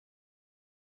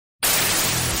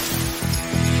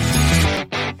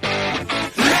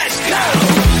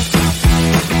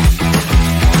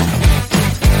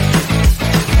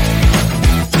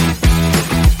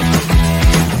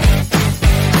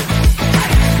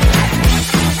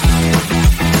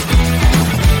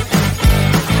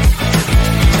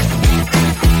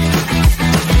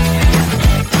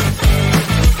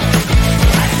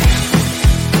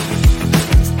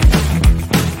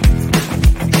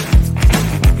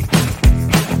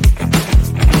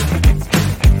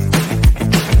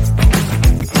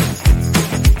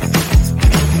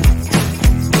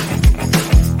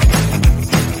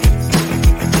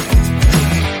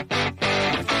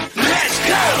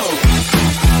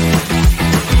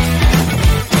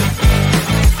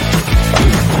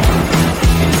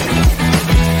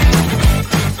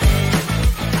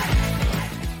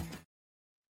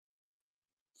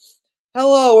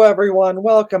Hello, everyone.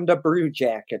 Welcome to Brew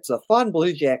Jackets, a fun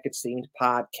Blue Jackets themed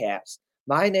podcast.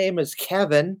 My name is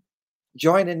Kevin.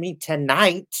 Joining me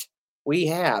tonight, we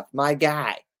have my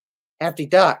guy, Hefty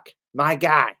Duck, my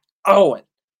guy, Owen,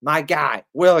 my guy,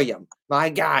 William, my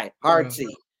guy,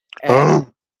 Hartsey,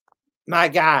 and my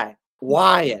guy,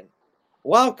 Wyan.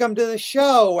 Welcome to the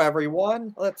show,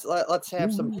 everyone. Let's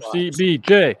have some fun.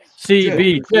 CBJ.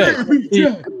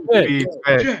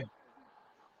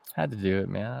 Had to do it,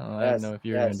 man. I don't know if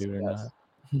you were gonna do it or not.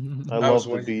 I love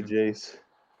the BJs.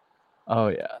 Oh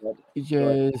yeah,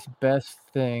 BJ's best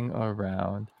thing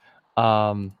around.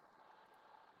 Yeah.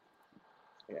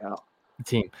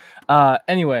 Team.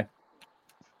 Anyway,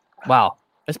 wow,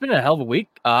 it's been a hell of a week.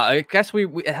 I guess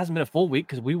it hasn't been a full week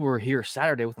because we were here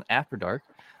Saturday with an After Dark,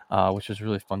 which was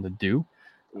really fun to do.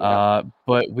 Yeah.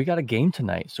 But we got a game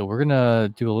tonight, so we're gonna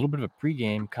do a little bit of a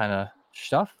pregame kind of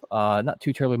stuff. Not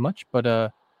too terribly much,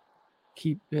 but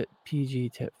keep it PG,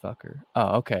 tit fucker.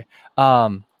 Oh, okay.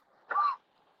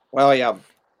 Well, yeah.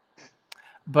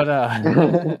 But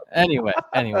anyway,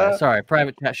 sorry,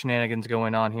 private chat shenanigans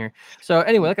going on here. So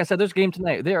anyway, like I said, there's a game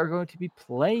tonight. They are going to be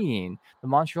playing the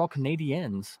Montreal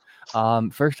Canadiens.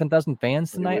 First 10,000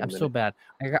 fans tonight. I'm so bad.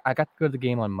 I got to go to the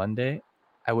game on Monday.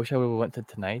 I wish I would have went to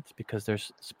tonight because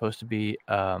there's supposed to be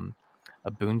a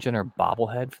Boone Jenner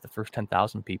bobblehead for the first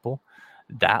 10,000 people.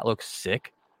 That looks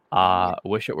sick.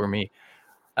 Wish it were me.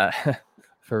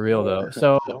 For real though.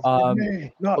 So we'll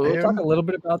talk a little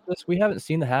bit about this. We haven't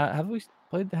seen the Habs. Have we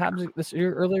played the Habs this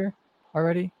year earlier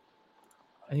already?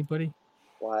 Anybody?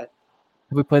 What?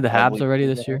 Have we played the Habs already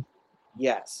this year?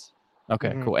 Yes.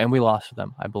 Okay, cool. And we lost to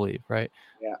them, I believe, right?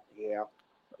 Yeah.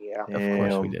 Of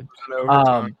course we did.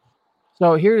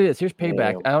 So here it is. Here's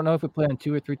payback. I don't know if we play on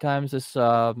 2 or 3 times this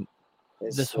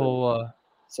whole.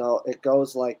 So it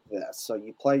goes like this. So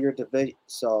you play your division.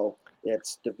 So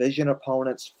it's division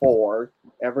opponents 4.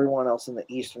 Everyone else in the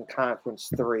Eastern Conference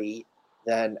 3.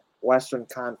 Then Western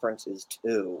Conference is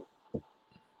 2.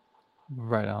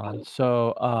 Right on.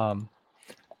 So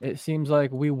it seems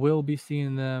like we will be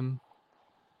seeing them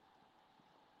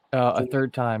a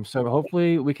third time. So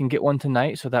hopefully we can get one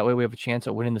tonight. So that way we have a chance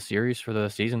at winning the series for the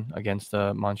season against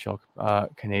the Montreal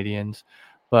Canadiens.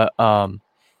 But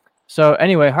so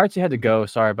anyway, Hartsey had to go.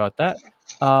 Sorry about that.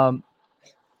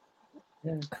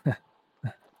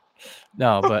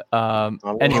 No, but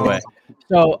anyway,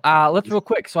 so let's real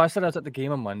quick. So I said I was at the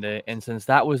game on Monday, and since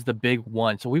that was the big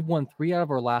one, so we've won 3 out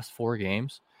of our last 4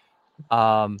 games.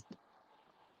 And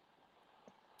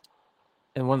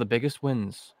one of the biggest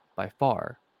wins by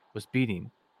far was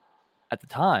beating, at the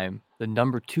time, the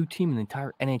number 2 team in the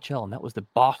entire NHL, and that was the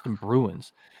Boston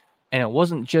Bruins. And it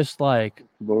wasn't just like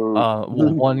a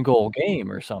 1-goal game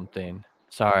or something.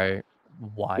 Sorry,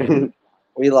 why?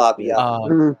 We love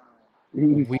you.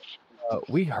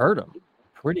 We hurt them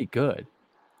pretty good.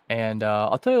 And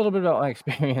I'll tell you a little bit about my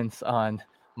experience on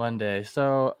Monday.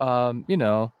 So,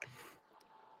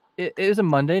 it is a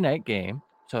Monday night game.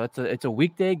 So it's a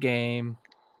weekday game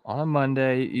on a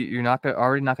Monday. You're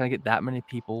already not going to get that many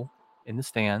people in the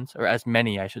stands, or as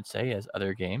many, I should say, as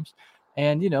other games.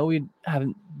 And, we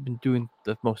haven't been doing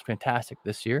the most fantastic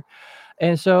this year.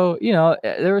 And so,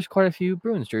 there was quite a few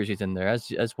Bruins jerseys in there,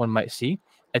 as one might see.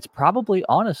 It's probably,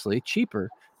 honestly, cheaper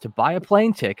to buy a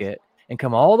plane ticket and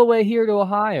come all the way here to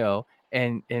Ohio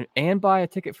and buy a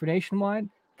ticket for Nationwide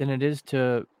than it is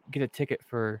to get a ticket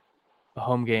for a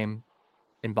home game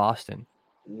in Boston.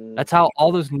 That's how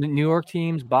all those New York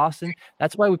teams, Boston,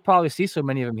 that's why we probably see so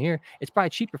many of them here. It's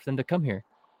probably cheaper for them to come here.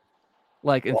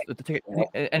 Like the ticket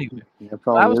anyway. Yeah,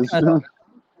 probably.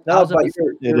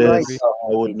 You're right. I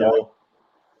would know.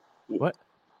 What?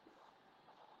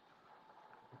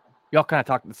 Y'all kind of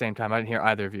talked at the same time. I didn't hear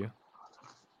either of you.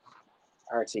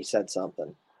 Archie said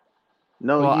something.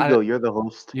 No, well, you go. You're the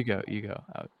host. You go.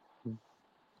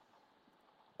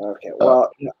 Okay. Well,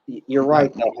 you're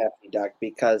right, though, Hefty Duck,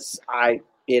 because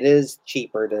it is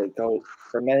cheaper to go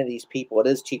for many of these people. It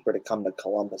is cheaper to come to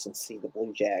Columbus and see the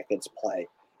Blue Jackets play,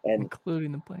 and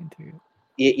including the plane ticket.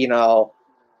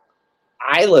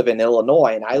 I live in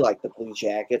Illinois, and I like the Blue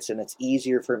Jackets, and it's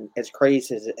easier for, as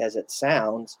crazy as it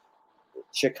sounds.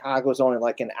 Chicago's only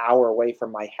like an hour away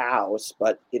from my house,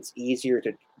 but it's easier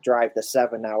to drive the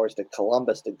 7 hours to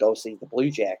Columbus to go see the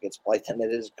Blue Jackets play than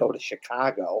it is to go to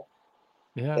Chicago.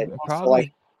 Yeah,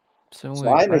 probably. So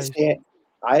I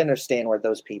understand where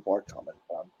those people are coming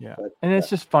from. Yeah, and it's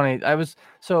just funny.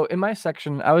 So in my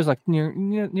section, I was like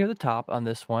near the top on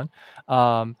this one,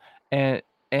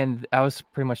 and I was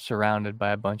pretty much surrounded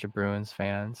by a bunch of Bruins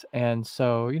fans. And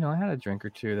so, I had a drink or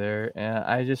two there, and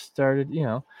I just started,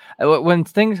 when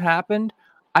things happened,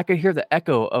 I could hear the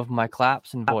echo of my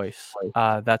claps and voice.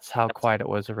 That's how quiet it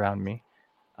was around me.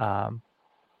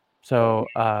 So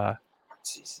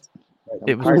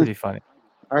it was pretty funny.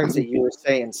 Arnsey, you were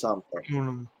saying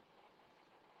something.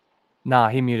 Nah,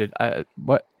 he muted.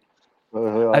 What?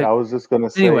 I was just gonna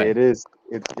say anyway. it is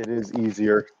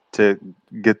easier to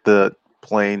get the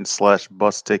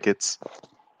plane/bus tickets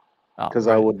because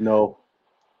I would know.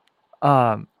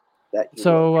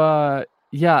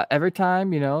 Yeah, every time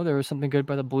there was something good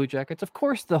by the Blue Jackets. Of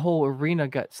course, the whole arena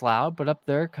gets loud, but up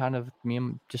there, kind of me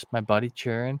and just my buddy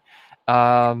cheering.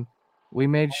 We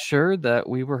made sure that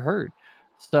we were heard.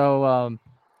 So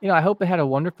I hope they had a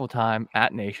wonderful time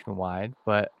at Nationwide,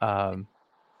 but I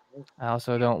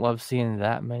also don't love seeing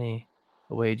that many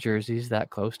away jerseys that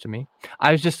close to me.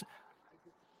 I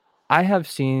have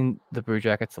seen the Blue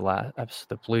Jackets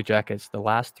the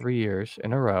last 3 years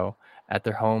in a row at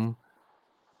their home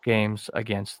games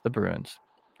against the Bruins.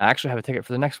 I actually have a ticket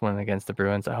for the next one against the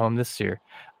Bruins at home this year.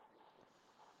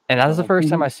 And that was the first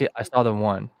time I saw them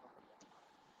won.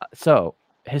 So,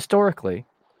 historically,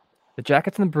 the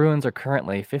Jackets and the Bruins are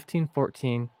currently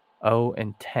 15-14,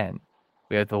 0-10.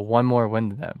 We have the one more win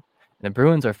than them. And the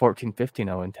Bruins are 14-15,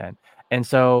 0-10. And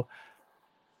so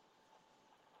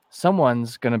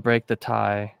someone's going to break the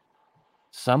tie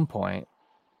some point.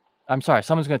 I'm sorry,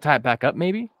 someone's going to tie it back up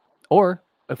maybe. Or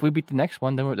if we beat the next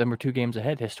one, then we're 2 games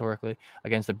ahead historically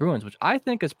against the Bruins, which I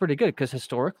think is pretty good because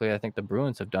historically I think the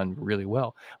Bruins have done really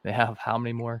well. They have how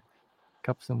many more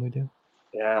cups than we do?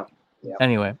 Yeah.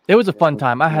 Anyway, it was a fun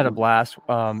time. I had a blast.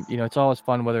 It's always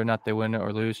fun whether or not they win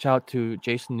or lose. Shout out to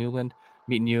Jason Newland,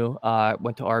 meeting you.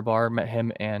 Went to our bar, met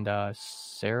him and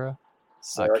Sarah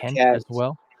Kent as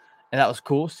well. And that was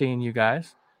cool seeing you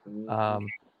guys.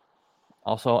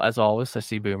 Also, as always, I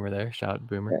see Boomer there. Shout out to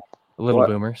Boomer. A little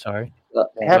Boomer, sorry.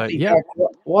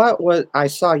 What was I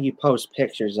saw you post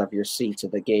pictures of your seats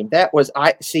at the game.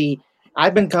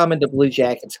 I've been coming to Blue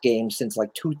Jackets games since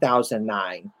like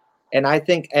 2009. And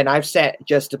I've sat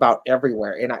just about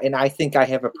everywhere. And I think I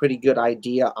have a pretty good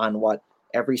idea on what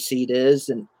every seat is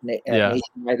at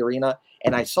Nationwide Arena.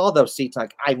 And I saw those seats,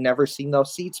 like I've never seen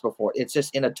those seats before. It's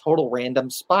just in a total random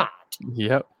spot.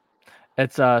 Yep.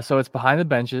 It's so it's behind the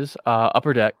benches,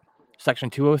 upper deck, section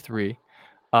 203.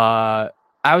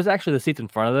 I was actually the seats in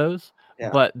front of those,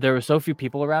 but there were so few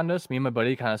people around us. Me and my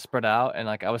buddy kind of spread out, and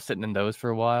like I was sitting in those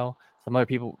for a while. Some other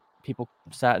people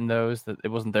sat in those that it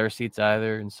wasn't their seats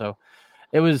either, and so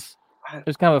it was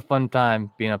kind of a fun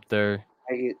time being up there.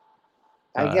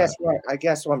 I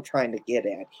guess what I'm trying to get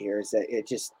at here is that it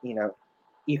just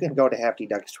you can go to Hefty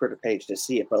Duck's Twitter page to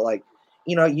see it, but like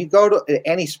you go to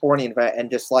any sporting event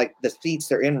and just like the seats,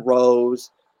 they're in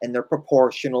rows and they're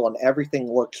proportional and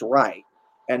everything looks right,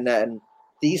 and then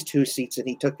these 2 seats that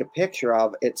he took a picture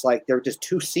of, it's like they're just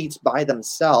 2 seats by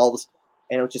themselves,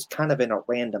 and it was just kind of in a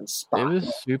random spot. It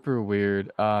was super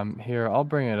weird. Here, I'll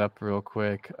bring it up real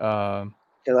quick.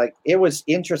 Like it was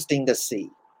interesting to see.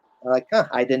 Like,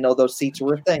 I didn't know those seats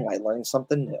were a thing. I learned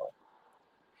something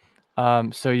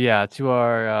new. So yeah, to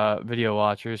our video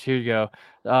watchers, here you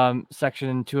go.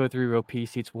 Section 203, row P,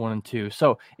 seats 1 and 2.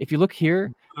 So if you look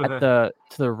here to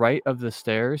the right of the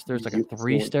stairs, there's like a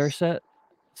 3-stair set.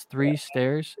 It's 3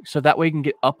 stairs, so that way you can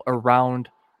get up around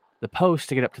the post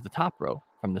to get up to the top row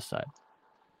from this side.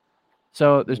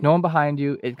 So there's no one behind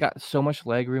you. It got so much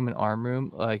leg room and arm room.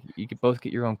 Like you could both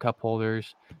get your own cup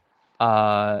holders.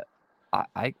 I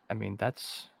mean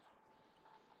that's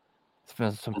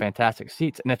some fantastic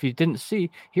seats. And if you didn't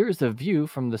see, here's the view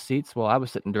from the seats. Well, I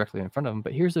was sitting directly in front of them,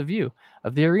 but here's a view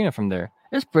of the arena from there.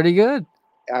 It's pretty good.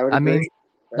 I mean,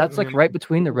 that's like right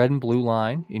between the red and blue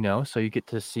line, so you get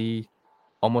to see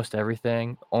almost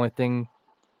everything. Only thing,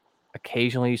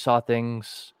 occasionally you saw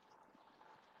things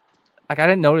like I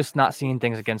didn't notice not seeing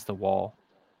things against the wall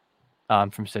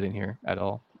from sitting here at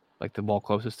all. Like the wall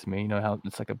closest to me, how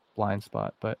it's like a blind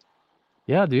spot. But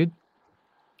yeah, dude,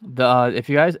 if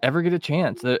you guys ever get a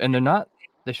chance, and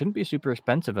they shouldn't be super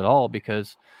expensive at all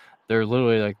because they're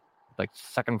literally like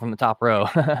second from the top row.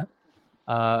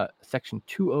 Section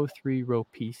 203, row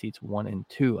P, seats 1 and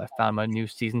 2. I found my new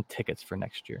season tickets for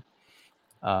next year.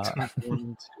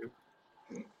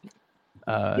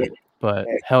 But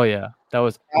hell yeah, that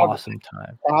was awesome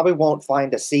time. Probably won't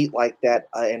find a seat like that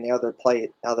in the other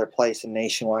place in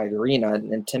Nationwide Arena,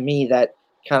 and to me that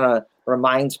kind of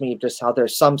reminds me of just how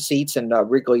there's some seats in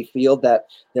Wrigley Field that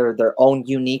they're their own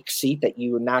unique seat that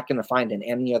you're not going to find in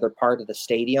any other part of the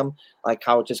stadium, like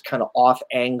how it's just kind of off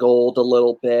angled a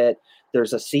little bit.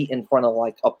 There's a seat in front of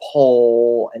like a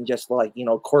pole and just like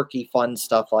quirky fun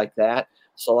stuff like that.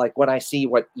 So like when I see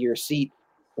what your seat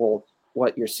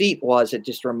was, it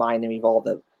just reminded me of all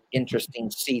the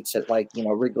interesting seats at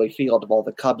Wrigley Field of all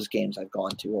the Cubs games I've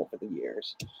gone to over the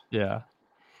years. Yeah.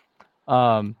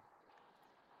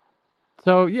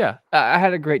 So yeah, I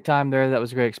had a great time there. That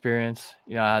was a great experience.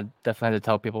 I definitely had to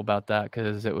tell people about that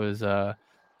because it was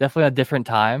definitely a different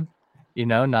time.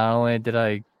 Not only did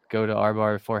I go to our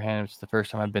bar beforehand, which is the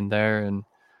first time I've been there, and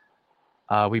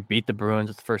we beat the Bruins.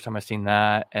 It's the first time I've seen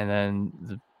that, and then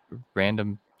the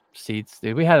random seats.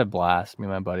 Dude, we had a blast. Me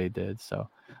and my buddy did. So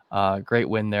great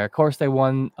win there. Of course, they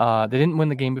won. They didn't win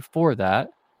the game before that.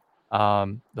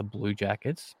 The Blue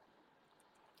Jackets.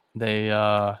 They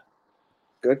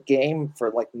good game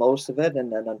for most of it,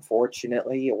 and then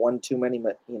unfortunately you won too many,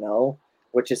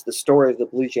 which is the story of the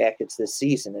Blue Jackets this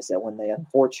season, is that when they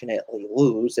unfortunately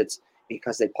lose, it's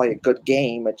because they play a good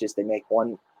game, it's just they make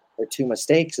one or two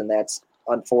mistakes, and that's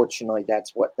unfortunately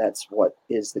that's what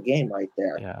is the game right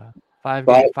there. Yeah. 5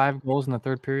 goals in the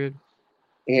third period.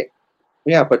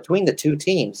 Yeah, between the two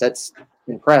teams, that's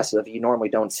impressive. You normally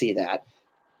don't see that.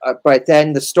 But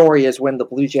then the story is when the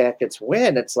Blue Jackets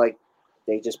win, it's like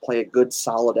they just play a good,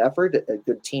 solid effort, a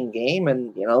good team game,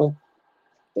 and they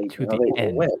win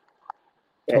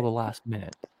till the last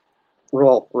minute.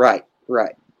 Well, right.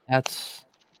 That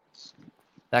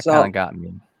kind of got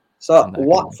me. So,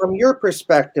 what, from your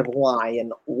perspective, why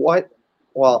and what?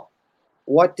 Well,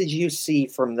 what did you see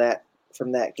from that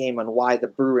game, and why the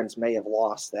Bruins may have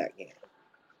lost that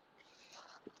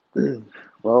game?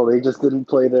 Well, they just didn't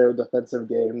play their defensive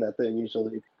game that they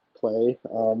usually play.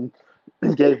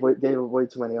 Gave way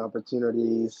too many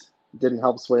opportunities. Didn't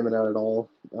help Swayman out at all.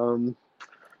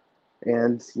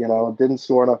 And didn't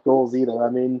score enough goals either. I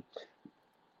mean,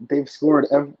 they've scored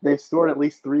at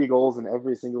least 3 goals in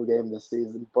every single game this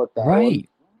season, but that one.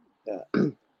 Yeah.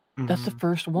 That's the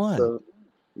first one.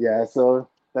 So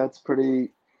that's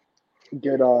pretty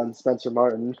good on Spencer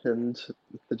Martin and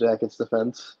the Jackets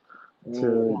defense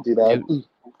to do that.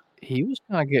 He was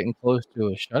kind of getting close to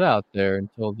a shutout there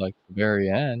until the very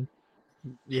end.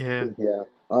 Yeah.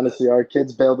 Honestly, our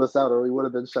kids bailed us out, or we would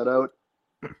have been shut out.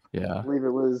 Yeah. I believe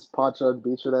it was Pacha and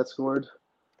Beecher that scored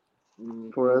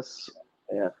for us.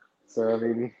 Yeah. So I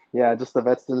mean, just the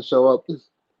vets didn't show up.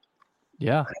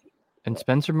 Yeah. And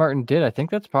Spencer Martin did. I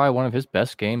think that's probably one of his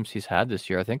best games he's had this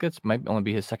year. I think it might only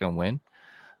be his second win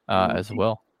as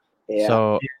well. Yeah.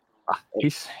 So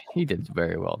he did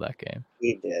very well that game.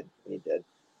 He did.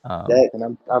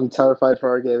 And I'm terrified for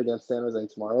our game against San Jose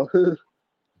tomorrow.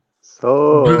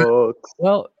 So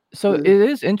it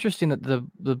is interesting that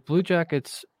the Blue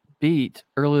Jackets beat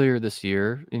earlier this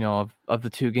year, of the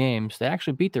 2 games, they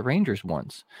actually beat the Rangers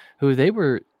once, who they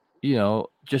were,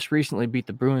 just recently beat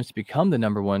the Bruins to become the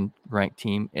number 1 ranked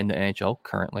team in the NHL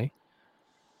currently.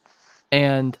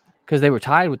 And because they were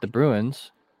tied with the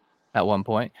Bruins at one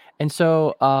point. And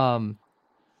so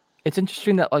it's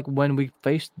interesting that when we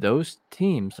faced those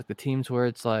teams, the teams where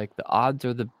it's the odds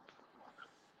are the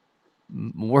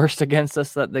worst against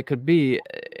us that they could be,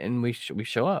 and we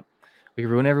show up, we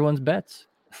ruin everyone's bets.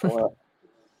 Well,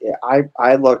 yeah,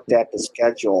 I looked at the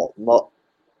schedule.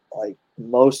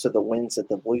 Most of the wins that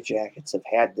the Blue Jackets have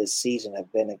had this season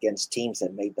have been against teams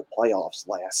that made the playoffs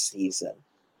last season.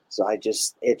 So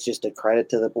it's just a credit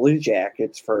to the Blue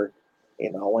Jackets for,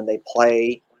 when they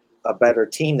play a better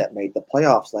team that made the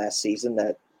playoffs last season,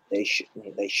 that they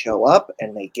show up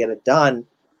and they get it done,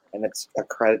 and it's a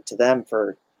credit to them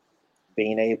for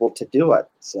being able to do it.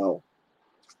 So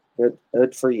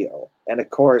good for you. And of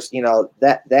course,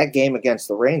 that game against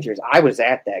the Rangers, I was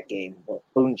at that game where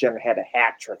Boone Jenner had a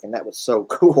hat trick, and that was so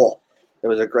cool. It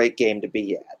was a great game to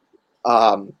be at.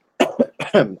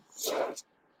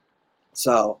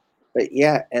 But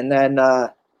yeah, and then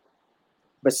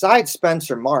besides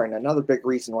Spencer Martin, another big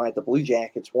reason why the Blue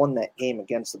Jackets won that game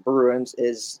against the Bruins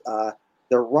is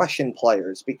the Russian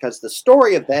players, because the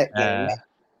story of that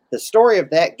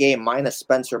game minus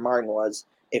Spencer Martin was,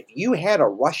 if you had a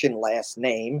Russian last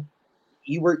name,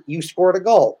 you scored a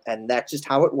goal, and that's just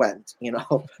how it went.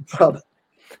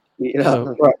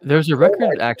 There's a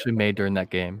record actually made during that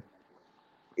game.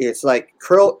 It's like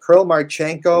Kirill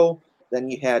Marchenko, then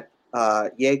you had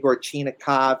Yegor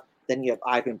Chinikov, then you have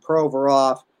Ivan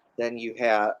Provorov, then you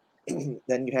had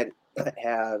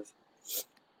Voronkov.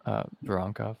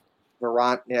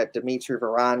 Dmitry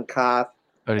Voronkov.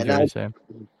 What did you say?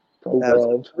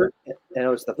 And it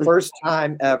was the first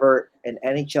time ever in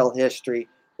NHL history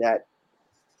that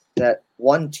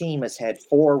one team has had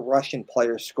 4 Russian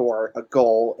players score a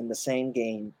goal in the same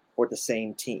game for the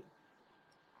same team.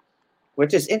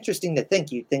 Which is interesting to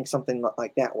think. You'd think something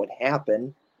like that would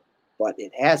happen, but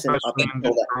it hasn't up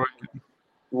until that.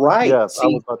 Right. Yes, I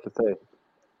was about to say.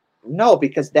 No,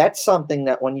 because that's something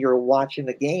that when you're watching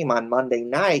the game on Monday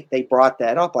night, they brought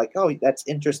that up. Like, oh, that's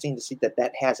interesting to see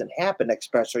that hasn't happened,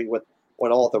 especially with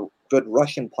all the good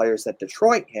Russian players that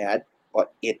Detroit had,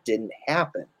 but it didn't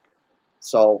happen.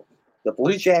 So the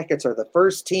Blue Jackets are the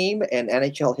first team in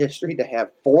NHL history to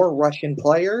have 4 Russian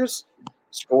players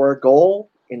score a goal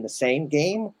in the same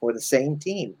game for the same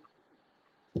team.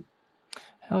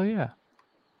 Hell yeah.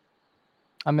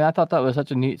 I mean, I thought that was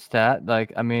such a neat stat.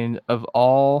 Like, I mean, of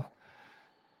all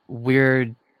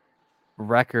weird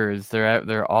records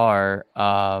there are,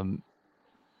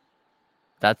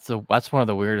 that's one of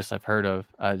the weirdest I've heard of.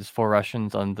 Just 4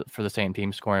 Russians for the same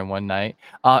team scoring one night.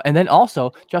 And then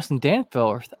also Justin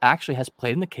Danforth actually has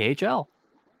played in the KHL.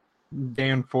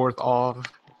 Danforth off.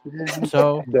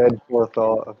 So Danforth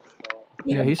off.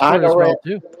 Yeah, he scored as well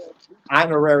too.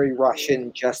 Honorary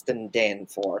Russian Justin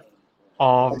Danforth.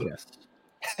 Yes.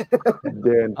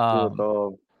 Danforth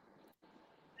off.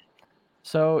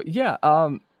 So yeah,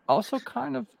 also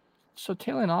kind of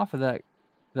tailing off of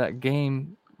that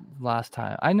game last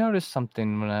time, I noticed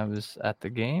something when I was at the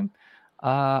game.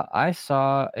 I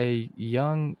saw a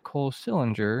young Cole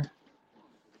Sillinger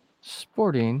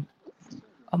sporting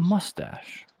a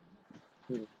mustache,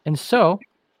 and so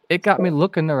it got me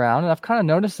looking around, and I've kind of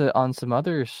noticed it on some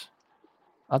other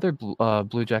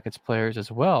Blue Jackets players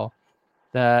as well,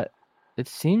 that it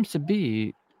seems to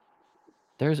be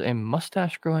there's a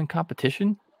mustache growing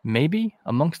competition maybe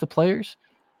amongst the players.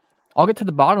 I'll get to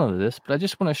the bottom of this, but I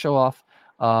just want to show off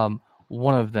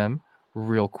one of them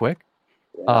real quick.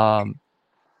 Yeah.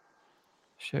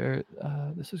 Share.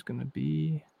 This is going to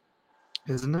be.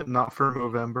 Isn't it not for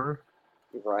November?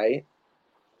 Right.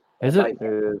 Is it? It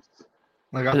is.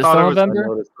 Like Is I it thought still it was. November? I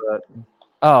noticed that.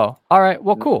 Oh, all right.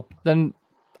 Well, cool. Then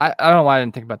I don't know why I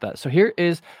didn't think about that. So here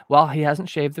is, while he hasn't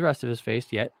shaved the rest of his face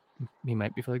yet, he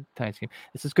might be for the tonight's game.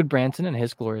 This is Good Branson and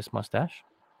his glorious mustache.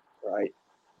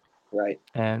 Right.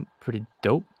 And pretty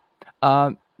dope.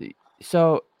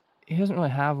 So he doesn't really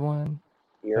have one.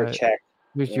 Yurchek.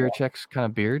 There's Yurchek's kind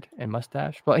of beard and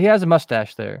mustache, but he has a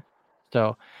mustache there.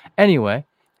 So anyway,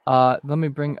 let me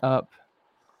bring up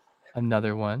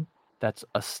another one that's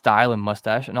a style and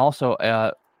mustache, and also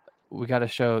we got to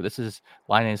show this is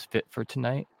Laine's fit for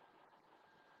tonight.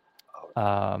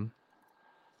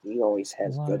 He always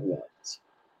has good ones.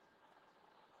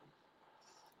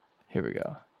 Here we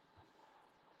go.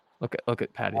 Look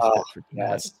at Patty's fit for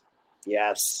tonight.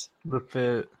 Yes. The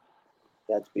fit.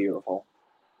 That's beautiful.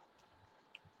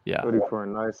 Yeah. Ready for a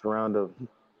nice round of.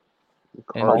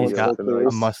 And he's got a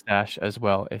mustache as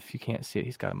well. If you can't see it,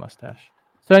 he's got a mustache.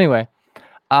 So anyway,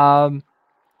 then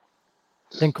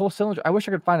Cole Sillinger. I wish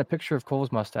I could find a picture of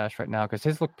Cole's mustache right now because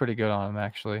his look pretty good on him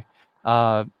actually.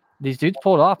 These dudes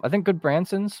pulled off. I think Good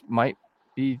Branson's might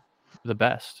be the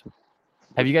best.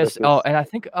 Have you guys? Oh, and I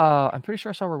think I'm pretty sure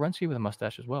I saw Werenski with a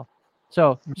mustache as well.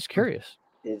 So I'm just curious.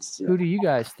 Who do you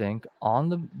guys think on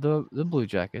the Blue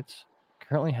Jackets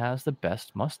currently has the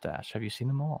best mustache? Have you seen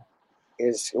them all?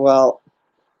 Based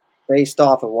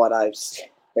off of what I've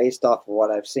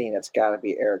seen, it's got to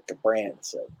be Eric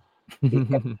Branson.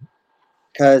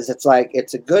 Because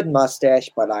it's a good mustache,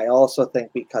 but I also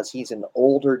think because he's an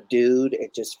older dude,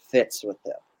 it just fits with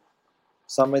him.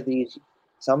 Some of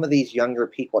these younger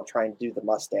people try and do the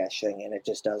mustache thing, and it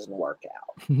just doesn't work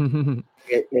out.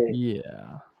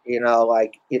 Yeah.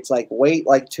 It's like wait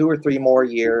 2 or 3 more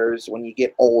years when you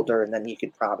get older, and then you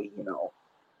could probably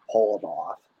pull it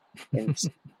off. And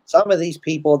some of these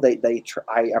people,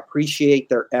 I appreciate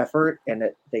their effort,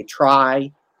 and they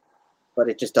try, but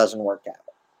it just doesn't work out.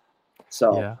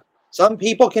 So some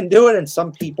people can do it, and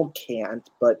some people can't.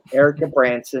 But Erica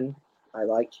Branson, I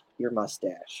like your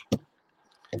mustache.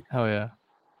 Oh yeah.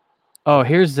 Oh,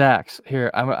 here's Zach's. Here,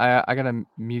 I gotta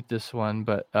mute this one,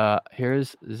 but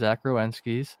here's Zach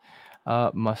Rowensky's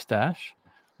mustache.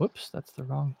 Whoops, that's the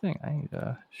wrong thing. I need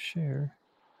to share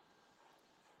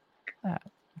that.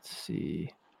 Let's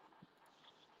see.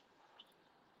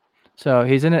 So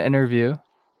he's in an interview.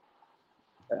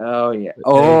 Oh yeah.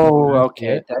 Oh,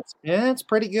 okay. That's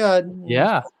pretty good.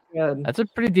 Yeah, that's a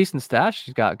pretty decent stash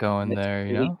he's got going there.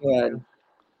 Good.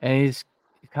 And he's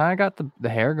kind of got the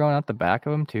hair going out the back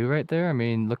of him too, right there. I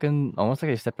mean, looking almost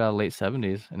like he stepped out of late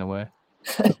 70s in a way.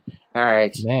 All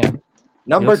right, man.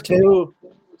 Number 2,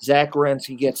 Zach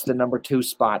Werenski gets the number 2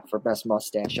 spot for best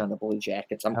mustache on the Blue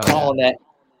Jackets. I'm calling that.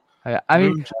 I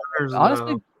mean,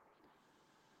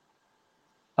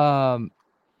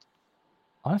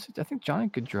 honestly, I think Johnny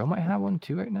Gaudreau might have one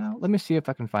too right now. Let me see if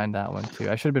I can find that one too.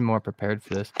 I should have been more prepared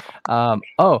for this.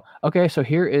 Oh, okay. So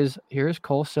here is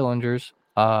Cole Sillinger's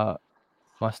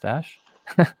mustache.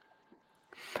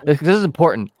 This is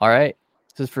important. All right,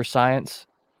 this is for science.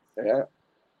 Yeah.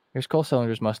 Here's Cole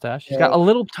Cylinder's mustache. He's got a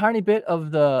little tiny bit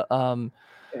of the what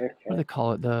do they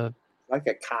call it? Like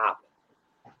a cop.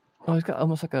 Oh, he's got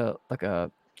almost like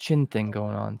a chin thing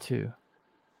going on too.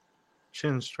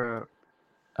 Chin strap.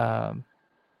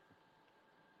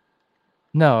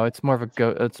 No, it's more of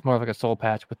it's more of like a soul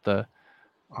patch with the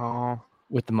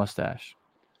mustache.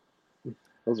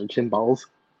 Those are chin balls.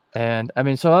 And I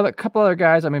mean, so a couple other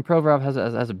guys. I mean, Provorov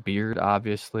has a beard,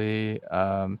 obviously.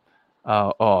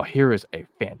 Here is a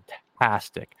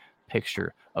fantastic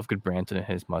picture of Goodbranson and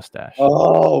his mustache.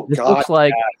 Oh, this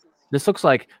looks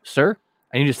like, sir,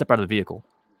 I need you to step out of the vehicle.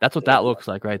 That's what that looks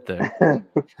like right there.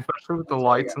 Especially with the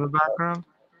lights in the background.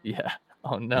 Yeah.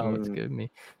 Oh no, it's giving me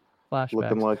flashbacks.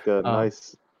 Looking like a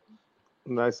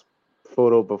nice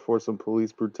photo before some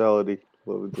police brutality.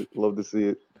 Love to see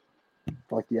it.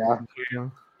 Fuck yeah.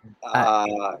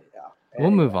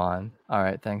 We'll move on. All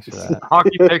right, thanks for that.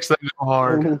 Hockey picks that go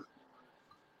hard.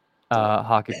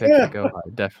 Hockey picks that go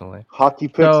hard, definitely. Hockey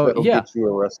picks that'll get you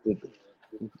arrested.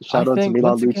 Shout out to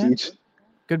Milan Lucic.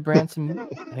 Goodbranson, I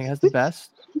think, has the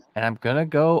best. And I'm going to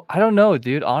go, I don't know,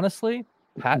 dude. Honestly,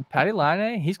 Patty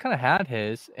Laine, he's kind of had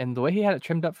his. And the way he had it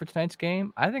trimmed up for tonight's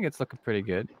game, I think it's looking pretty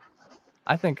good.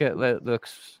 I think it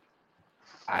looks...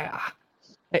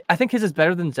 I think his is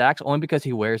better than Zach's only because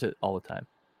he wears it all the time.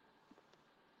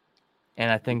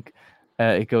 And I think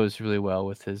it goes really well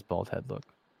with his bald head look.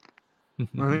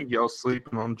 I think y'all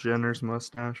sleeping on Jenner's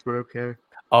mustache, but okay.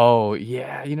 Oh,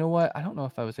 yeah. You know what? I don't know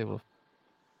if I was able to...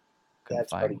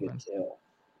 That's pretty good, too.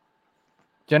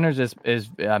 Jenner's is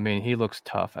I mean, he looks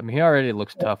tough. I mean, he already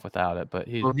looks tough without it, but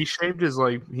he shaved his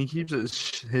he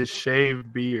keeps his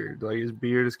shaved beard. Like his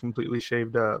beard is completely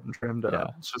shaved up and trimmed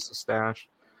up. It's just a stash.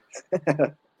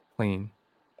 Clean.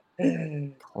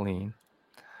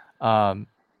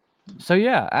 So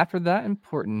yeah, after that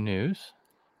important news,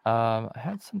 I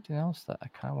had something else that I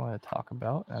kind of wanted to talk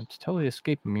about, and it's totally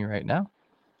escaping me right now.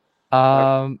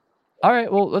 All right,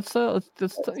 well let's we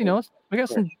got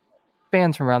some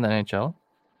fans from around the NHL.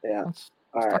 Yeah. Let's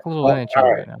talk a little NHL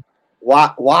right now.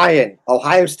 Wyan,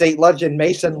 Ohio State legend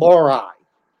Mason Lohrei.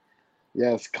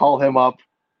 Yes, call him up.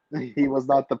 He was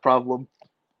not the problem.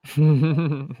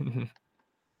 I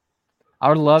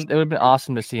would love. It would have been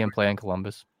awesome to see him play in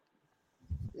Columbus.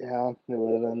 Yeah, it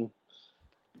would have been.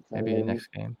 Maybe the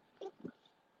next game.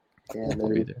 Yeah, we'll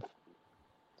maybe. be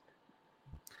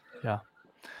there.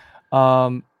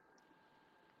 Yeah.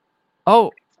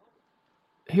 Oh,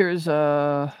 here's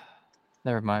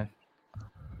Never mind.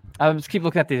 I just keep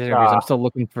looking at these interviews. I'm still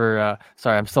looking for.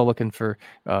 I'm still looking for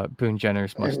Boone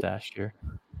Jenner's mustache here.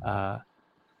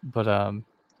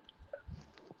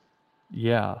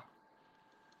 Yeah.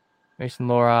 Mason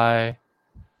Lohrei.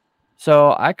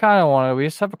 So I kind of want to. We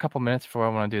just have a couple minutes before I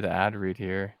want to do the ad read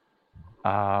here.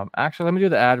 Actually, let me do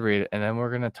the ad read, and then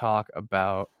we're gonna talk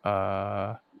about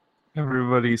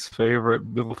everybody's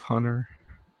favorite Bill Hunter,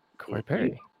 Corey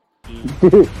Perry.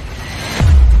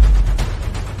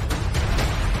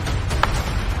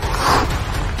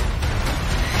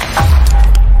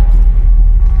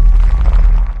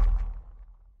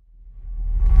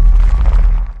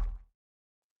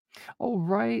 All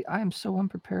right, I am so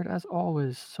unprepared as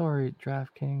always. Sorry,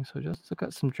 DraftKings. So just look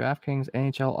at some DraftKings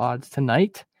NHL odds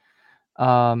tonight.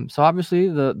 So obviously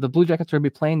the Blue Jackets are going to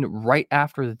be playing right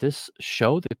after this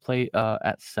show. They play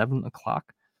at 7:00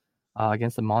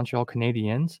 against the Montreal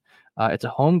Canadiens. It's a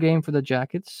home game for the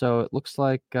Jackets, so it looks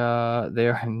like they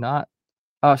are not.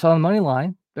 So on the money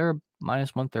line, they're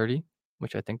 -130,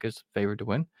 which I think is favored to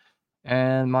win,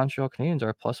 and Montreal Canadiens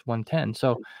are +110.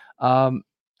 So I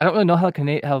don't really know how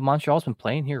Montreal's been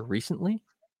playing here recently.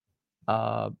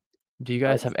 Do you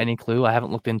guys have any clue? I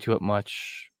haven't looked into it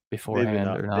much beforehand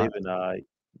or not.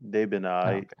 They've been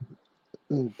They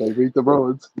read the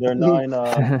roads. They're 9.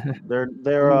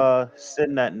 They're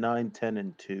sitting at 9, 10,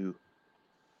 and 2.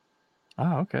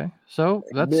 Oh, okay. So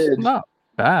that's not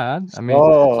bad. I mean,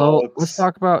 so let's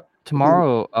talk about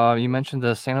tomorrow. You mentioned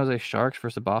the San Jose Sharks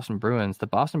versus the Boston Bruins. The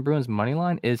Boston Bruins money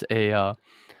line is a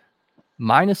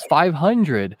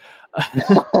 -500.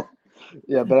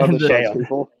 Yeah, but on the Sharks,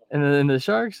 people. And the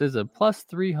Sharks is a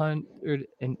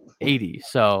 +380.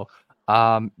 So,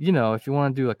 if you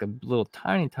want to do like a little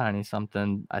tiny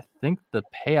something, I think the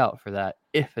payout for that,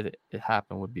 if it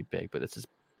happened, would be big. But this is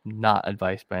not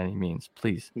advice by any means.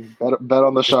 Please bet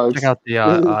on the Sharks. Check out the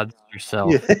odds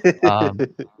yourself.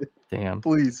 Damn.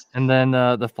 Please. And then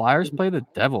the Flyers play the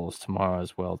Devils tomorrow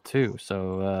as well too.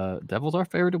 So Devils are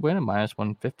favored to win at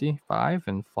 -155,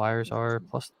 and Flyers are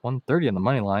 +130 on the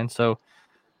money line. So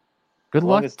good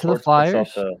luck to the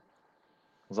Flyers.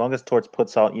 As long as Torts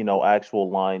puts out, actual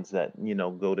lines that,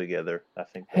 go together, I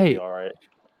think they'll be all right.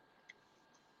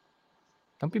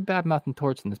 Don't be bad mouthing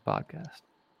torts in this podcast,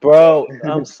 bro.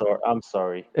 I'm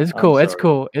sorry. It's cool. It's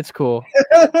cool. It's cool.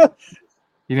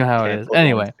 You know how it is.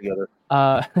 Anyway,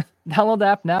 download the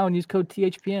app now and use code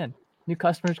THPN. New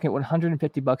customers get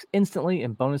 $150 instantly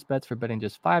in bonus bets for betting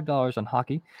just $5 on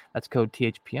hockey. That's code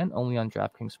THPN only on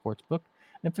DraftKings Sportsbook,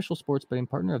 an official sports betting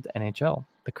partner of the NHL.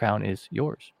 The crown is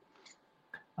yours.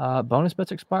 Bonus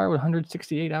bets expire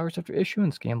 168 hours after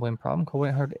issuance. Gambling problem? Call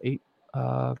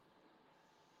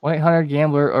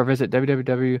 1-800-GAMBLER or visit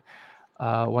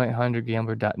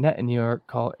www.1800gambler.net. In New York,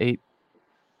 call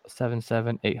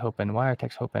 877-8-HOPE-NY or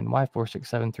text HOPE-NY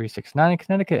 467-369. In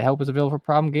Connecticut, help is available for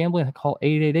problem gambling. Call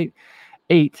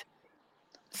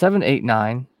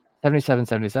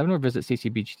 888-789-7777 or visit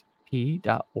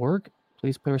ccbp.org.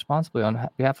 Please play responsibly on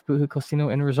behalf of Boohoo Casino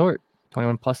and Resort.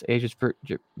 21 plus ages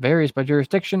varies by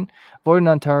jurisdiction. Void in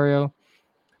Ontario.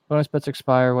 Bonus bets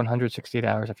expire 168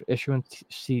 hours after issuance.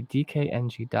 See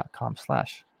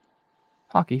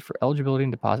dkng.com/hockey for eligibility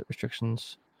and deposit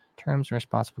restrictions, terms, and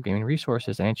responsible gaming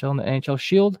resources. NHL and the NHL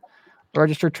Shield are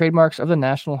registered trademarks of the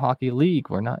National Hockey League.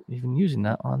 We're not even using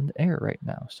that on the air right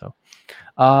now. So,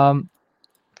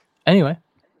 anyway,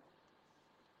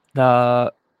 with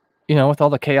all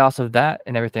the chaos of that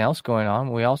and everything else going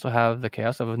on, we also have the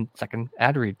chaos of a second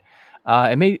ad read.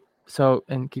 And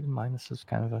keep in mind, this is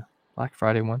kind of a Black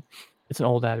Friday one. It's an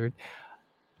old ad read.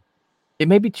 It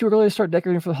may be too early to start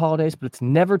decorating for the holidays, but it's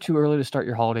never too early to start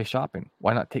your holiday shopping.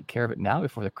 Why not take care of it now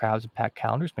before the crowds and packed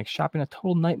calendars make shopping a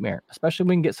total nightmare, especially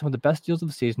when you can get some of the best deals of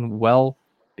the season well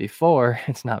before,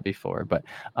 it's not before, but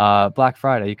Black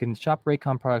Friday. You can shop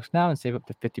Raycon products now and save up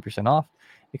to 50% off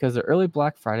because the early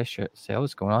Black Friday sale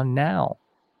is going on now.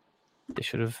 They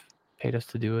should have paid us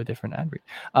to do a different ad read.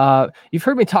 You've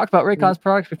heard me talk about Raycon's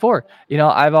products before.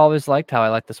 I've always liked how I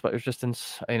like the sweat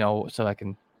resistance, so I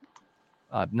can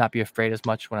not be afraid as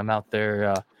much when I'm out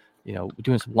there,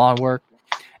 doing some lawn work.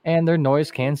 And their noise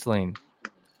canceling.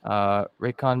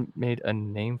 Raycon made a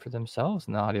name for themselves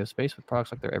in the audio space with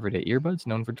products like their everyday earbuds,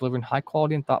 known for delivering high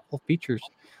quality and thoughtful features,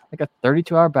 like a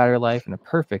 32-hour battery life and a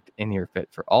perfect in-ear fit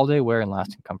for all-day wear and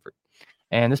lasting comfort.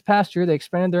 And this past year, they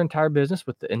expanded their entire business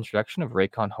with the introduction of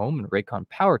Raycon Home and Raycon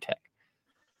PowerTech.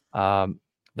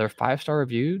 Their 5-star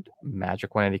reviewed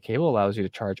Magic 180 cable allows you to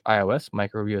charge iOS,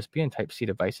 micro USB, and Type-C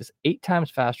devices 8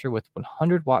 times faster with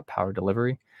 100-watt power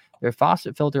delivery. Their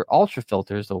faucet filter ultra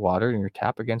filters the water in your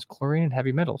tap against chlorine and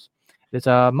heavy metals. It's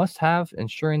a must-have,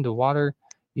 ensuring the water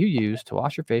you use to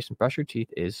wash your face and brush your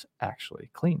teeth is actually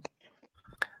clean.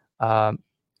 I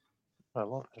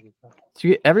love it. To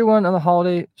get everyone on the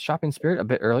holiday shopping spirit a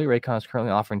bit early, Raycon is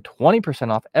currently offering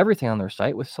 20% off everything on their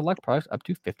site with select products up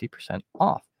to 50%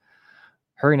 off.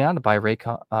 Hurry now to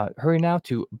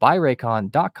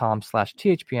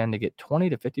buyraycon.com/THPN to get 20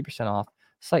 to 50% off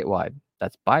site-wide.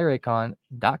 That's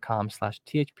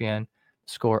buyraycon.com/THPN.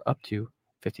 Score up to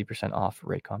 50% off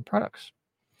Raycon products.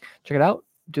 Check it out.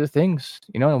 Do the things,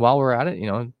 and while we're at it,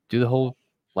 do the whole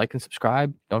like and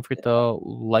subscribe. Don't forget to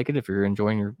like it if you're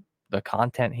enjoying the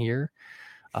content here.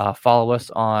 Follow us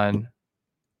on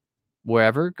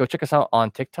wherever. Go check us out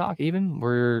on TikTok. Even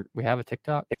we have a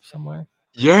TikTok somewhere.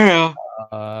 Yeah.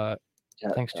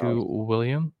 Thanks to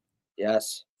William.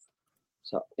 Yes.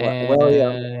 So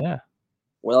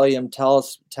William, tell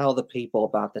the people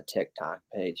about the TikTok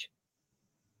page.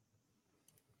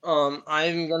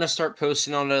 I'm gonna start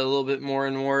posting on it a little bit more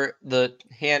and more. The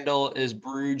handle is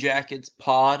Brew Jackets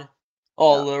Pod,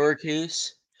 all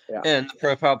lowercase. Yeah. And the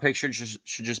profile picture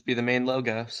should just be the main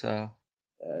logo. So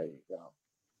there you go.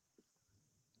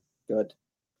 Good.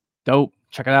 Dope.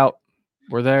 Check it out.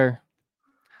 We're there.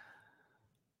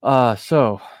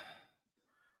 So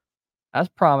as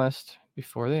promised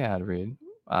before the ad read,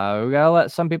 we gotta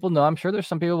let some people know. I'm sure there's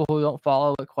some people who don't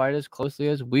follow it quite as closely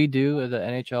as we do at the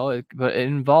NHL, but it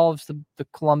involves the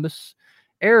Columbus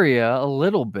area a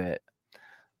little bit.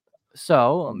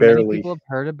 So Barely. many people have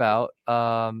heard about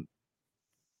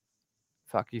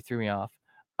you threw me off.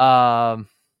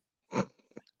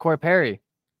 Corey Perry.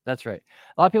 That's right.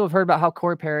 A lot of people have heard about how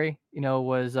Corey Perry,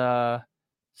 was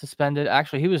suspended.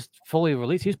 Actually, he was fully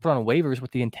released. He was put on waivers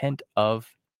with the intent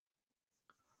of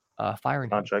firing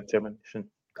contract termination.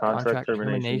 Contract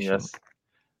termination. Yes.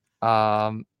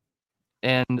 And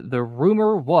the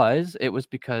rumor was it was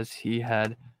because he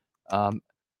had a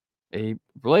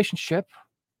relationship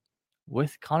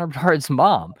with Connor Bedard's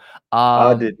mom.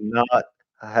 I did not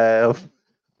have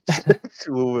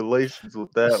sexual relations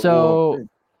with that woman.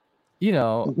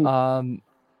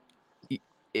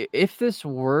 If this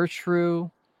were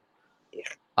true,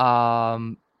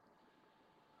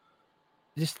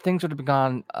 just things would have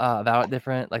gone about it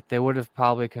different. Like they would have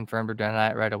probably confirmed or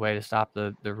denied it right away to stop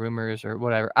the rumors or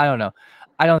whatever. I don't know.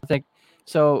 I don't think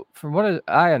so. From what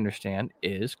I understand,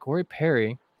 is Corey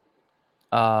Perry,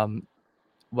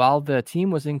 while the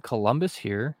team was in Columbus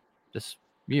here this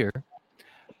year,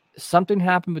 something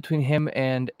happened between him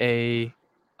and a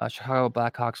Chicago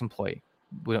Blackhawks employee.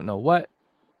 We don't know what.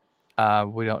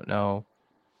 We don't know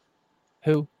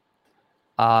who.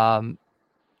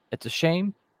 It's a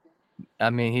shame.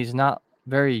 I mean, he's not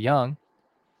very young.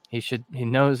 He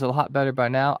knows a lot better by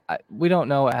now. We don't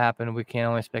know what happened. We can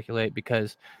only speculate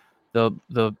because the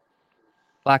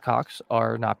Blackhawks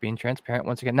are not being transparent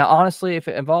once again. Now, honestly, if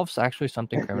it involves actually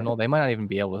something criminal, they might not even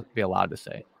be allowed to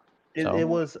say. It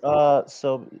was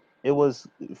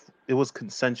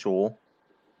consensual,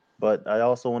 but I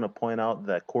also want to point out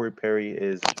that Corey Perry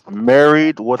is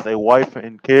married with a wife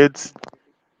and kids.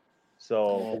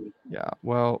 So yeah,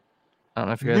 well, I don't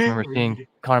know if you guys remember seeing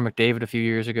Connor McDavid a few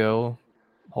years ago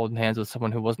holding hands with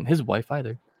someone who wasn't his wife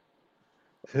either.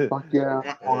 Fuck yeah.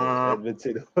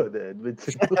 Edmonton.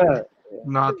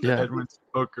 Not the Edmonton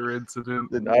Hooker incident.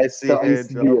 The icy hand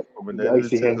job from an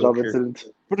Edmonton Hooker incident.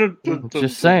 I'm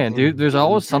just saying, dude. There's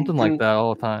always something like that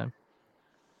all the time.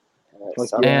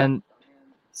 And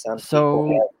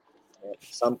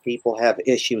some people have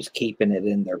issues keeping it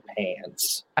in their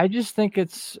pants. I just think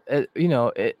it's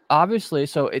obviously,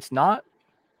 so it's not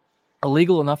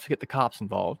illegal enough to get the cops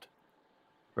involved,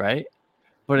 right?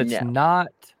 But it's not.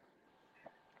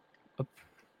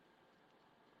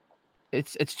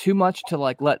 It's too much to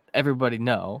like let everybody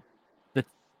know. The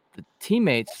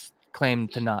teammates claim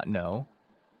to not know.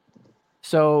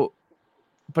 So,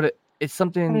 but it's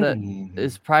something that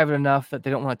is private enough that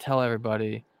they don't want to tell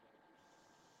everybody.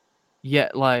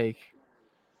 Yet, like,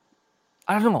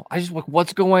 I don't know. I just like,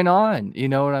 what's going on? You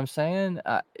know what I'm saying?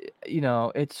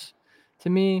 It's, to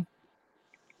me,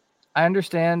 I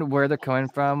understand where they're coming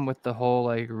from with the whole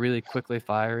like really quickly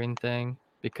firing thing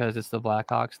because it's the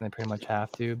Blackhawks and they pretty much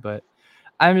have to. But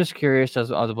I'm just curious as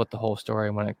to what the whole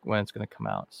story when it's going to come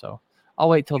out. So I'll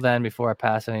wait till then before I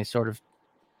pass any sort of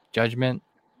judgment.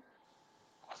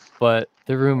 But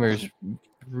the rumors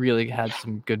really had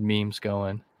some good memes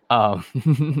going. I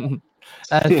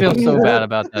feel so bad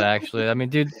about that, actually. I mean,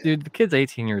 dude, the kid's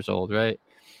 18 years old, right?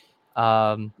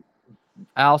 I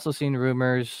also seen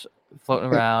rumors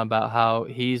floating around about how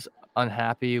he's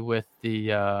unhappy with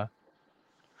the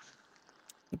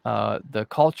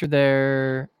culture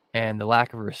there and the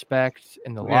lack of respect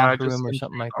in the locker room or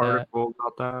something like that. Article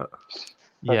about that.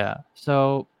 Yeah.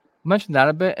 So mention that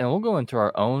a bit, and we'll go into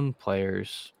our own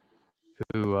players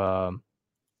who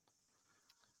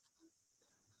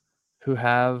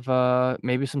have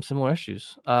maybe some similar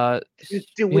issues.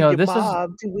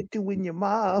 doing your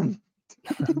mom.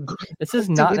 This is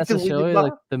not necessarily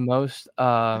like the most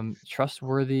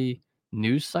trustworthy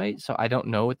news site, so I don't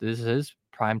know what this is.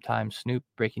 Primetime Snoop,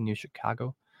 Breaking News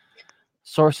Chicago.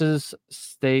 Sources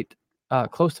state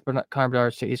close to Connor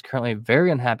Bedard state he's currently very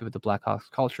unhappy with the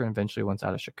Blackhawks culture and eventually wants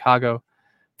out of Chicago.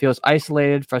 Feels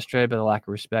isolated, frustrated by the lack of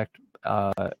respect,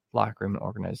 locker room and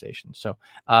organization. So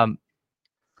I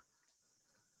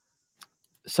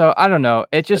don't know.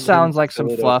 It just sounds like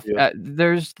some fluff.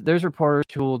 There's reporters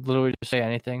who will literally just say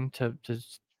anything to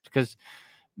because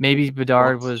maybe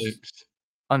Bedard was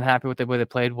unhappy with the way they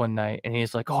played one night, and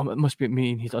he's like, "Oh, it must be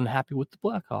me." He's unhappy with the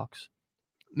Blackhawks.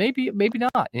 Maybe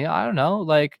not. Yeah, I don't know.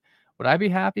 Like, would I be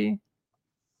happy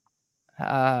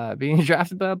being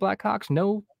drafted by the Blackhawks?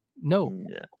 No.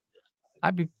 Yeah.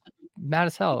 I'd be mad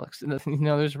as hell.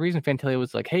 There's a reason Fantilli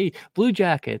was like, "Hey, Blue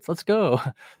Jackets, let's go."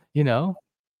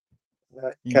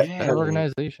 Better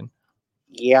organization.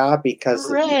 Yeah,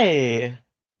 because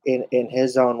in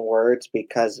his own words,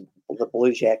 because the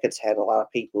Blue Jackets had a lot of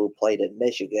people who played in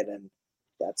Michigan, and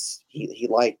that's he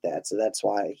liked that, so that's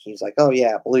why he's like, "Oh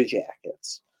yeah, Blue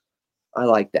Jackets, I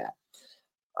like that."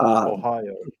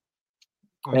 Ohio.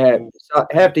 So,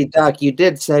 Hefty Duck, you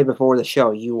did say before the show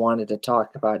you wanted to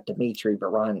talk about Dmitry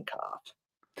Voronkov.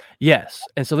 Yes,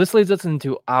 and so this leads us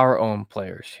into our own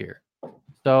players here.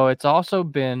 So it's also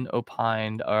been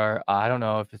opined, or I don't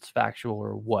know if it's factual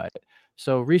or what.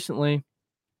 So recently,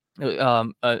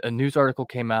 a news article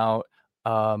came out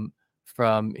from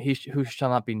who shall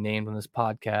not be named on this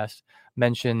podcast,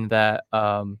 mentioned that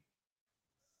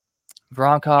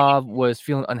Voronkov was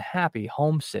feeling unhappy,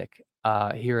 homesick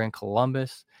here in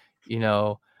Columbus.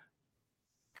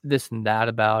 This and that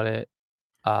about it.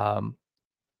 And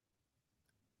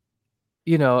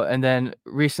then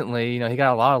recently, he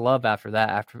got a lot of love after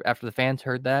that. After the fans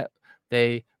heard that,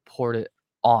 they poured it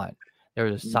on. There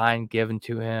was a sign given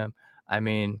to him. I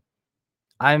mean,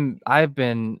 I've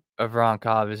been a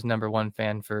Voronkov his number one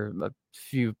fan for a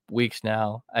few weeks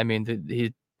now. I mean,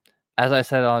 he, as I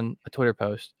said on a Twitter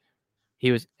post,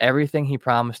 he was everything he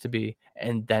promised to be,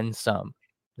 and then some.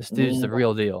 This dude's the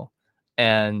real deal,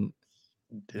 and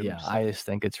yeah, I just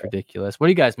think it's ridiculous. What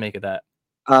do you guys make of that?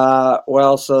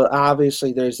 Well, so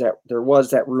obviously there was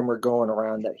that rumor going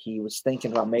around that he was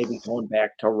thinking about maybe going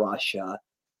back to Russia.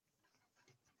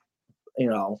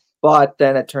 But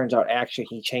then it turns out actually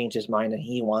he changed his mind and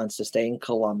he wants to stay in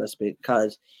Columbus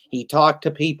because he talked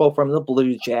to people from the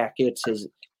Blue Jackets,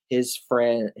 his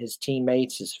friend, his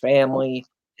teammates, his family,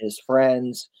 his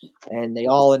friends, and they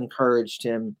all encouraged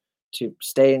him to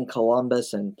stay in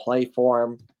Columbus and play for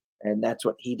him. And that's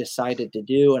what he decided to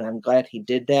do. And I'm glad he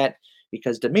did that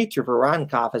because Dmitry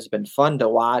Voronkov has been fun to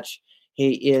watch.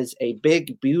 He is a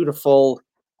big, beautiful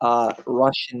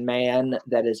Russian man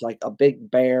that is like a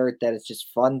big bear that is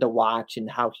just fun to watch, and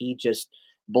how he just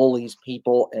bullies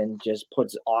people and just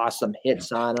puts awesome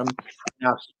hits on them.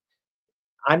 Now,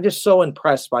 I'm just so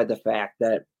impressed by the fact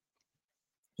that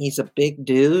he's a big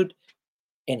dude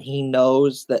and he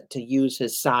knows that to use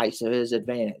his size to his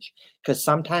advantage. Because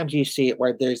sometimes you see it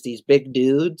where there's these big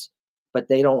dudes, but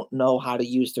they don't know how to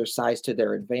use their size to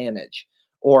their advantage.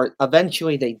 Or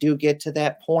eventually they do get to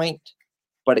that point,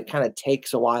 but it kind of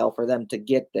takes a while for them to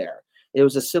get there. It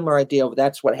was a similar idea.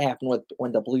 That's what happened with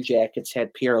when the Blue Jackets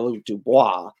had Pierre-Luc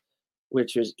Dubois,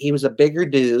 he was a bigger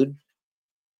dude,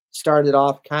 started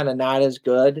off kind of not as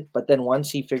good, but then once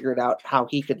he figured out how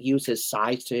he could use his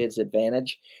size to his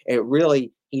advantage,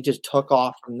 he just took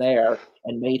off from there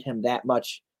and made him that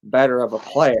much better of a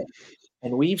player.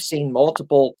 And we've seen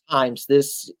multiple times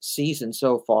this season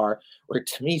so far where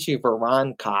Dmitry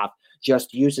Voronkov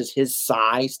just uses his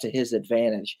size to his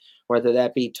advantage, whether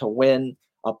that be to win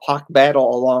a puck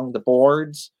battle along the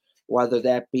boards, whether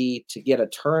that be to get a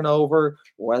turnover,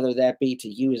 whether that be to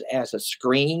use as a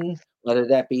screen, whether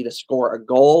that be to score a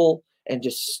goal, and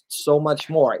just so much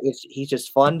more. He's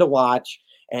just fun to watch,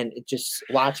 and just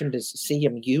watching to see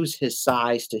him use his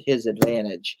size to his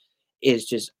advantage is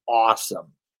just awesome.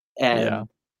 And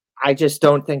I just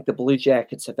don't think the Blue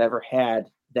Jackets have ever had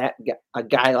a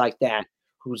guy like that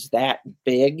who's that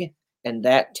big and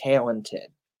that talented.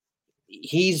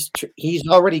 He's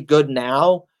already good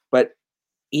now, but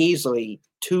easily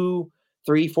 2,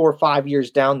 3, 4, 5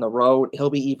 years down the road, he'll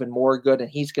be even more good, and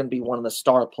he's going to be one of the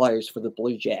star players for the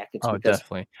Blue Jackets. Oh,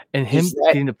 definitely. And him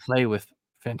getting to play with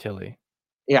Fantilli.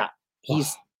 Yeah,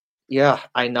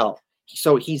 I know.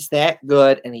 So he's that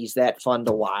good, and he's that fun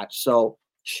to watch. So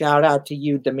shout out to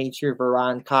you, Dmitry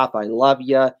Voronkov. I love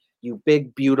you, you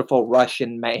big, beautiful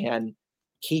Russian man.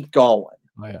 Keep going.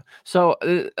 Oh, yeah. So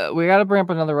we got to bring up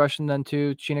another Russian then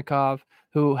too, Chinikov,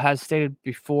 who has stated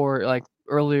before, like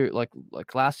earlier, like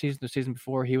last season, the season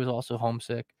before, he was also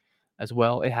homesick as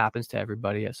well. It happens to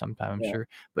everybody at some time, I'm sure.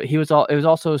 But it was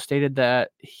also stated that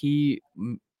he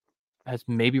has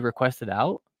maybe requested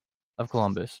out of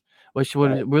Columbus, which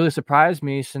would really surprise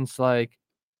me since I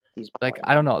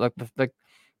don't know, like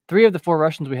 3 of the 4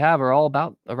 Russians we have are all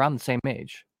about around the same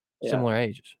age, similar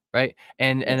ages, right?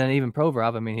 And then even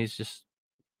Provorov, I mean, he's just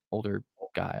older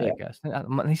guy, I guess.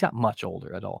 He's not much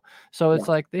older at all. So it's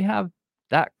like they have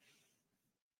that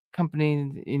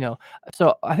company,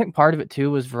 So I think part of it too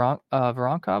was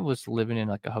Voronkov was living in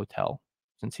like a hotel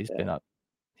since he's been up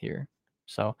here.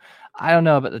 So I don't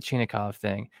know about the Chinikov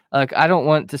thing. Like, I don't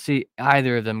want to see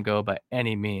either of them go by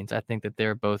any means. I think that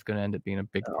they're both going to end up being a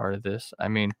big part of this. I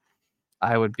mean,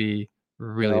 I would be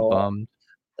really bummed.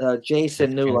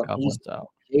 Jason Newland,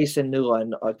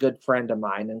 a good friend of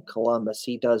mine in Columbus,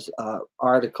 he does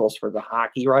articles for the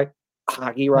hockey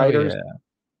writers.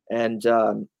 And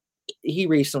he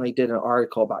recently did an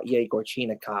article about Yegor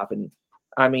Chinikov, and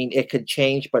I mean, it could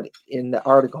change, but in the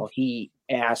article, he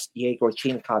asked Yegor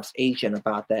Chinikov's agent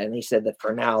about that, and he said that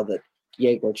for now, that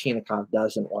Yegor Chinikov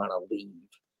doesn't want to leave.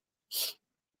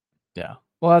 Yeah.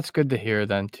 Well, that's good to hear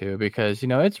then too, because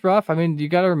it's rough. I mean, you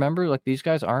got to remember, like, these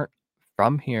guys aren't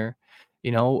from here.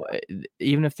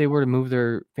 Even if they were to move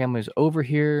their families over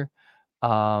here,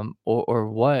 or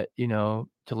what, to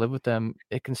live with them,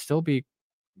 it can still be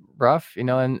rough, and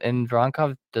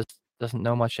Voronkov doesn't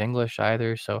know much English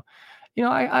either. So,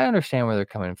 I understand where they're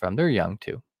coming from. They're young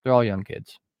too. They're all young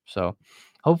kids. So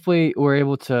hopefully we're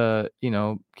able to,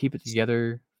 keep it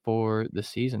together for the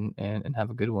season and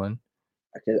have a good one.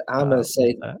 Okay, I'm gonna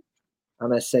say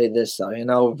this though.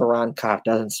 Voronkov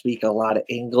doesn't speak a lot of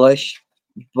English,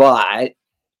 but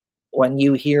when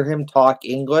you hear him talk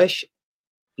English,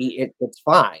 it's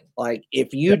fine. Like,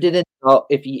 if you didn't know,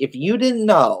 if you didn't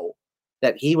know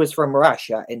that he was from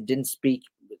Russia and didn't speak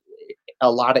a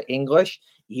lot of English,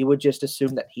 you would just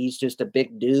assume that he's just a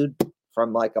big dude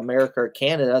from like America or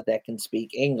Canada that can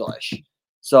speak English.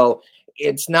 So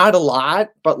it's not a lot,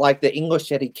 but like the English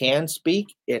that he can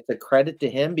speak, it's a credit to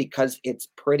him because it's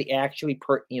pretty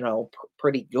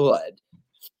good.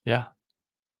 Yeah.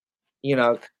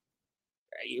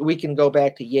 We can go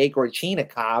back to Yegor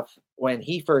Chinikov when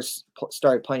he first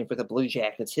started playing for the Blue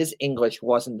Jackets. His English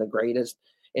wasn't the greatest,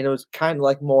 and it was kind of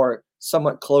like more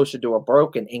somewhat closer to a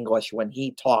broken English when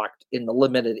he talked in the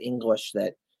limited English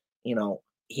that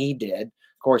he did.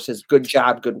 Of course, his good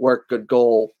job, good work, good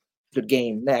goal, good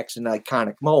game next, an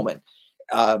iconic moment.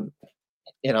 Absolutely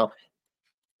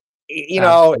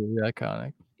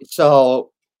iconic.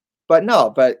 So.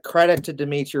 But credit to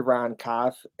Dmitry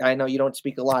Voronkoff. I know you don't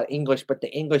speak a lot of English, but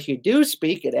the English you do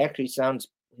speak, it actually sounds,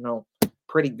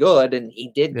 pretty good. And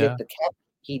he did get the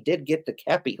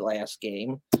Kepi last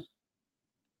game.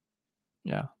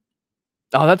 Yeah.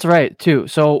 Oh, that's right too.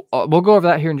 So we'll go over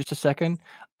that here in just a second.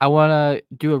 I want to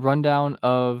do a rundown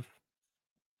of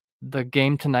the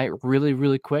game tonight really,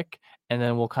 really quick, and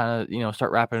then we'll kind of,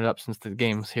 start wrapping it up since the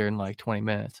game's here in like 20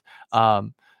 minutes.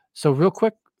 So real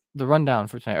quick, the rundown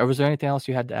for tonight. Or was there anything else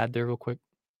you had to add there real quick?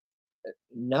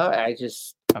 No,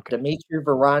 Dmitry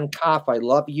Voronkoff, I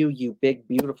love you, you big,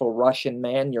 beautiful Russian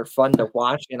man. You're fun to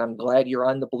watch, and I'm glad you're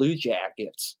on the Blue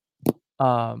Jackets.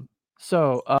 Obviously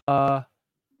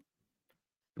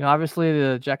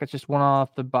the Jackets just won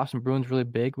off the Boston Bruins really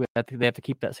big. They have to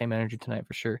keep that same energy tonight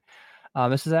for sure.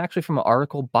 This is actually from an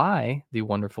article by the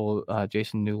wonderful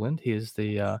Jason Newland. He is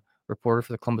the reporter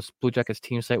for the Columbus Blue Jackets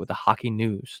team site with the Hockey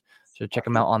News. So check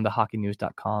him out on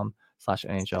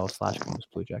thehockeynews.com/NHL/Columbus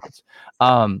Blue Jackets.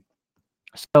 So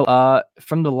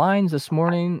from the lines this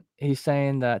morning, he's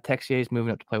saying that Texier is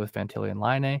moving up to play with Fantilli and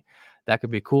Laine. That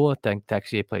could be cool. I think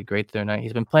Texier played great the other night.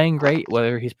 He's been playing great,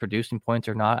 whether he's producing points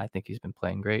or not. I think he's been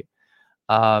playing great.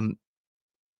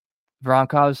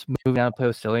 Voronkov's moving down to play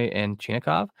with Silly and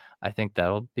Chinikov. I think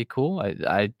that'll be cool.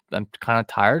 I'm kind of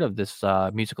tired of this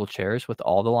musical chairs with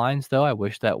all the lines, though. I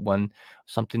wish that when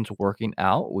something's working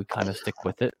out, we kind of stick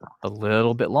with it a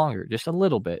little bit longer, just a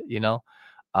little bit,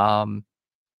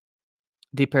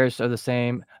 D pairs are the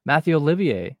same. Matthew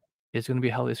Olivier is going to be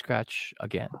a healthy scratch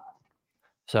again.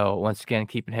 So once again,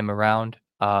 keeping him around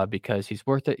because he's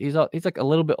worth it. He's like a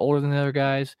little bit older than the other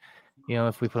guys.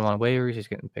 If we put him on waivers, he's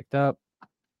getting picked up.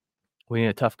 We need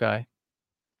a tough guy,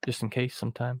 just in case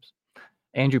sometimes.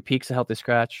 Andrew Peak's a healthy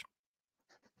scratch.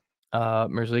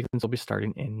 Merzlikins will be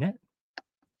starting in net.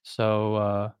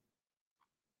 So,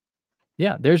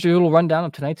 yeah, there's your little rundown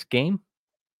of tonight's game.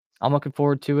 I'm looking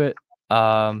forward to it.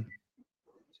 I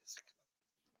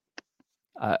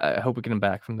hope we get him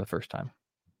back from the first time.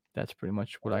 That's pretty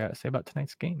much what I got to say about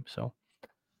tonight's game. So,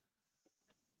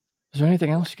 is there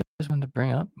anything else you guys wanted to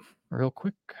bring up real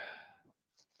quick?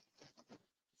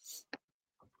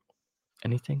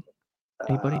 Anything?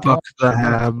 Anybody? Fuck the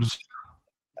Habs.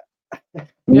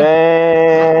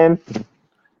 Man.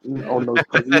 Oh no,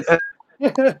 please.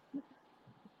 Yeah,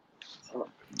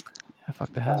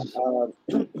 fuck the Habs.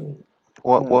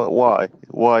 What?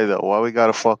 Why though? Why we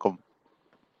gotta fuck them?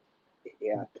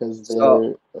 Yeah, because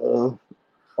they're.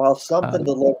 Well, something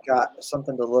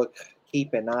to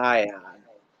keep an eye on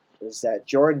is that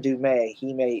Jordan Dumais,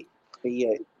 he may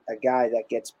be a guy that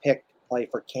gets picked to play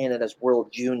for Canada's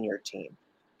World Junior team.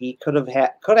 He could have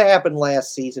happened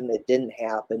last season. It didn't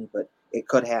happen, but it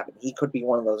could happen. He could be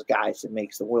one of those guys that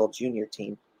makes the World Junior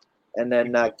team. And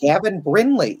then Gavin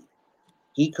Brindley,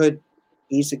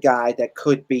 he's a guy that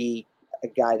could be a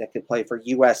guy that could play for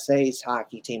USA's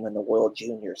hockey team in the World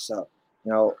Junior. So,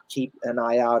 keep an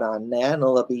eye out on that.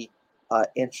 It'll be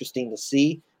interesting to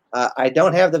see. I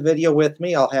don't have the video with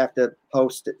me. I'll have to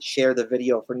share the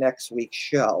video for next week's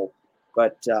show.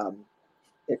 But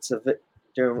it's a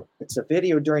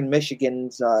video during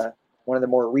Michigan's one of the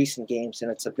more recent games, and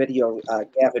it's a video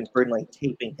Gavin Brindley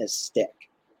taping his stick.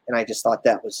 And I just thought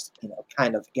that was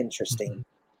kind of interesting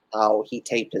how he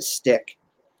taped his stick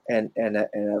and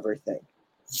everything.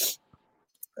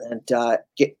 And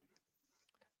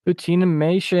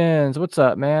Poutine what's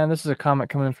up, man? This is a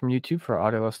comment coming in from YouTube for our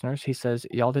audio listeners. He says,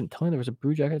 y'all didn't tell me there was a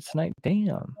Brew Jacket tonight.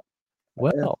 Damn.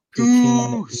 Well,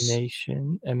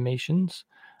 Poutine Amations.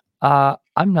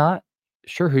 I'm not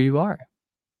sure who you are.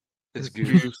 It's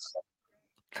Goose.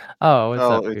 Oh, what's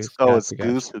up, Goose? It's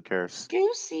Goose. Who cares?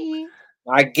 Goosey.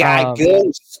 My guy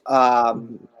Goose.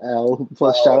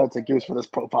 Plus, shout out to Goose for this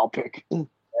profile pic.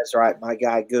 That's right, my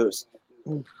guy Goose.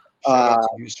 Shout out to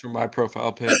Goose for my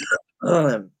profile pic.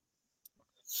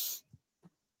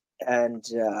 And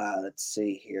let's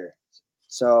see here.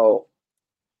 So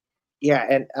Yeah,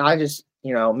 and I just,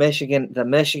 the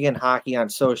Michigan hockey on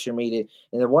social media,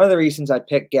 and one of the reasons I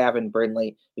picked Gavin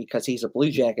Brindley because he's a Blue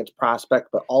Jackets prospect,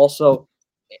 but also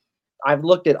I've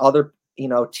looked at other,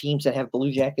 teams that have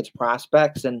Blue Jackets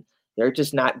prospects, and they're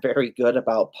just not very good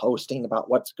about posting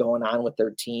about what's going on with their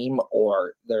team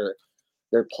or their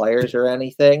players or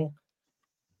anything.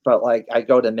 But like I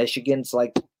go to Michigan's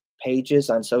like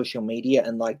pages on social media,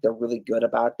 and like they're really good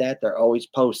about that. They're always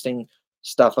posting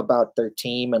stuff about their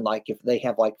team, and like if they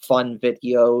have like fun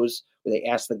videos where they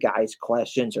ask the guys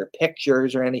questions or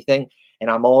pictures or anything. And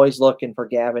I'm always looking for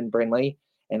Gavin Brindley.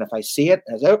 And if I see it,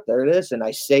 I say, oh, there it is, and I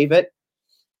save it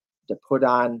to put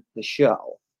on the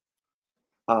show.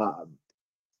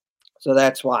 So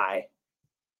that's why.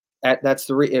 That's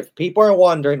if people are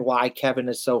wondering why Kevin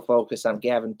is so focused on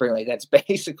Gavin Brindley, that's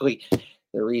basically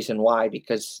the reason why,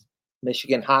 because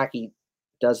Michigan hockey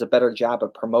does a better job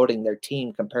of promoting their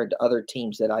team compared to other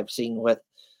teams that I've seen with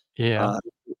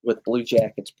Blue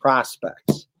Jackets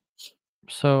prospects.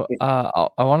 So I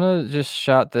want to just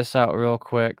shout this out real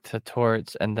quick to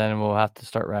Torts, and then we'll have to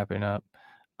start wrapping up.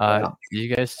 Do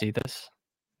you guys see this?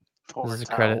 This is a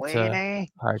credit to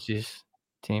Archie's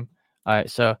team. All right,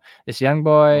 so this young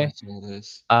boy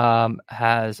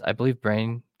has, I believe,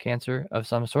 brain cancer of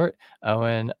some sort.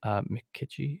 Owen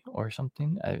McKitchy or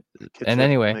something. And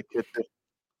anyway,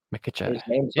 McKitchy. His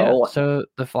name's Yeah. Owen. So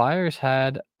the Flyers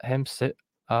had him sit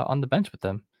on the bench with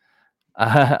them.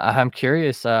 I'm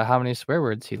curious how many swear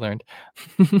words he learned.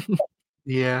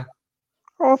 Yeah.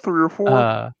 Oh, 3 or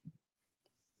 4.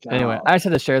 Anyway, I just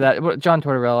had to share that. John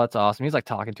Tortorella, it's awesome. He's like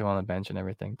talking to him on the bench and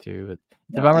everything too. But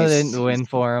it's a bummer they didn't win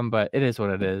for him, but it is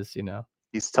what it is,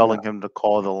 He's telling him to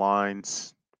call the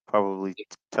lines, probably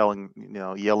telling,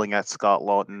 yelling at Scott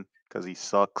Lawton because he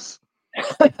sucks.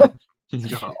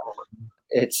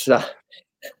 It's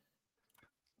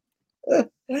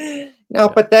no,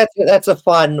 but that's a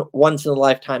fun once in a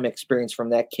lifetime experience from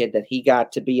that kid that he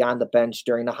got to be on the bench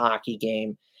during the hockey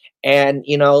game. And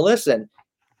listen,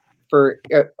 for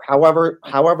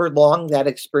however long that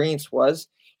experience was,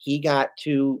 he got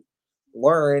to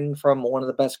learn from one of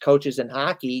the best coaches in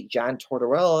hockey, John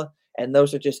Tortorella, and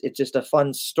it's just a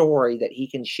fun story that he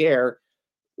can share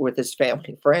with his family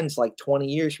and friends like 20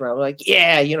 years from now. Like,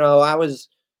 yeah, I was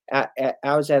at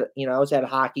a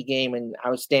hockey game, and I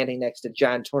was standing next to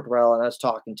John Tortorella, and I was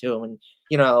talking to him, and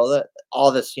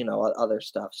all this other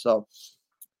stuff. So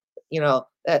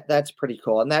that's pretty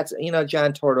cool. And that's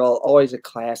John Tortorella, always a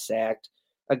class act,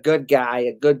 a good guy,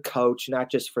 a good coach,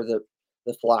 not just for the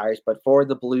Flyers but for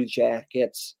the Blue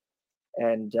Jackets.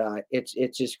 And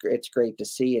it's great to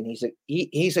see. And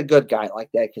he's a good guy like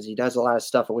that, because he does a lot of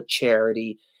stuff with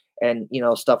charity and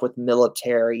stuff with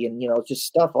military, and just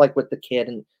stuff like with the kid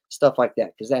and stuff like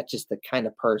that, because that's just the kind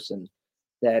of person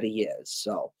that he is.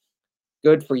 So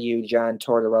good for you, John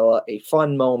Tortorella. A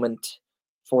fun moment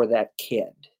for that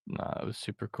kid. No, it was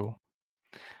super cool.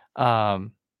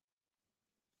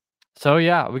 So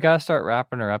yeah, we gotta start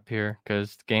wrapping her up here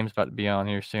because the game's about to be on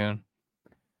here soon.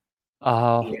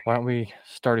 Why don't we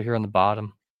start it here on the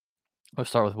bottom?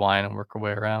 Let's start with Wyan and work our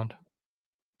way around.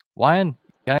 Wyan,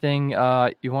 got anything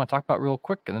you want to talk about real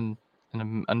quick and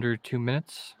in under 2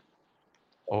 minutes?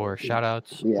 Or shout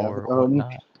outs or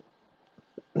whatnot?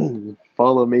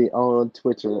 Follow me on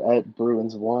Twitter at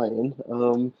Bruins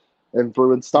Wyan. And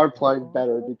Bruins, start playing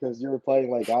better, because you're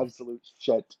playing like absolute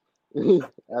shit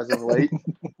as of late.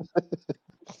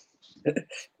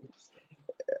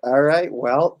 All right.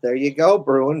 Well, there you go,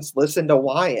 Bruins. Listen to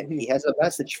Wyan. He has a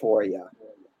message for you.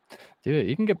 Dude,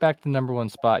 you can get back to the number 1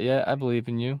 spot. Yeah, I believe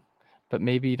in you. But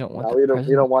maybe you don't want you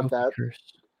don't want that. Curse.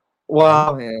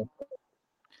 Well, yeah.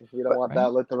 If you don't want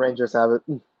that, let the Rangers have it.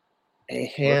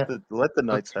 Yeah. Let the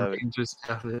Knights have it. Rangers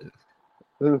have it.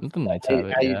 Let the Knights have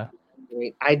it, yeah.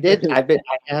 I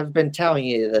have been telling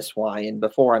you this, Wyan,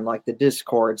 before on like the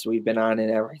Discords we've been on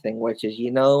and everything, which is, you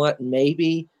know what,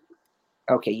 maybe,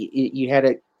 okay, you had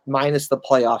it minus the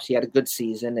playoffs, you had a good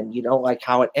season, and you don't like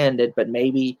how it ended, but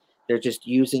maybe they're just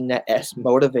using that as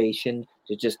motivation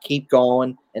to just keep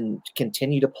going and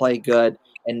continue to play good,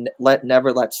 and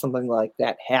never let something like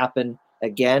that happen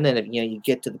again. And if you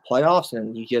get to the playoffs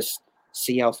and you just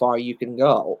see how far you can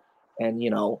go, and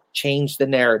change the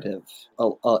narrative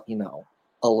a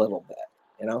little bit.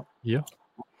 Yeah.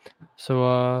 So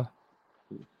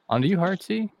on to you,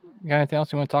 Heartsy. You got anything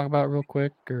else you want to talk about real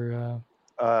quick, or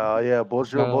yeah,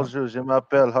 bonjour, je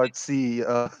m'appelle Heartsy.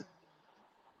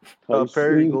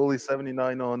 Perry Goalie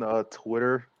 79 on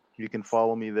Twitter. You can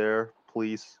follow me there,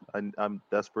 please. I'm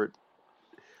desperate.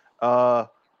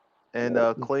 And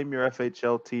claim your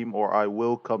FHL team, or I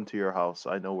will come to your house.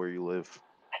 I know where you live.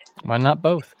 Why not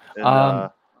both?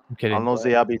 And I'm kidding.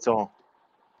 Allons-y, habitants.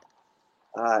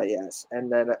 Yes.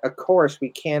 And then, of course, we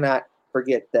cannot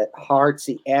forget that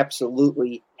Heartsy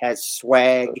absolutely has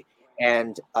swag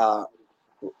and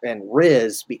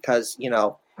Riz because, you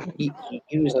know, he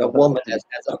used a woman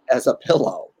as a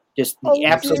pillow. Just the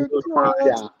absolute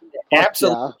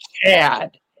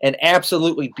Chad. An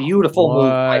absolutely beautiful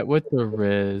move. With the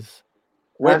Riz?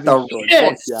 With the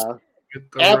Riz. With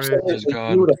the Absolutely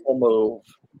God. beautiful move.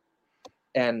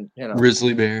 And, you know.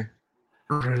 Grizzly Bear.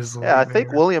 Yeah, I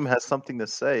think William has something to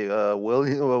say.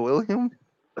 William?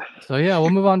 So yeah, we'll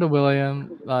move on to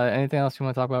William. Anything else you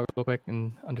want to talk about real quick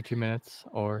in under 2 minutes,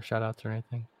 or shout outs or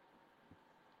anything?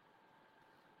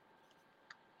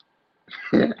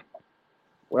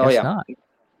 William. Guess not.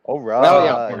 All right.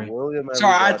 William. William,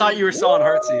 Sorry, I everybody. thought you were still on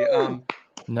Heartsy.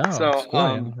 No, So, it's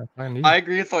William. That's not you. I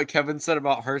agree with what Kevin said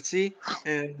about Heartsy,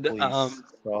 and Please.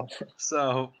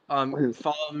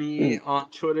 follow me on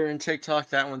Twitter and TikTok.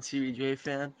 That one's CBJ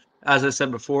fan. As I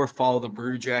said before, follow the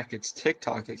Brew Jackets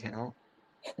TikTok account.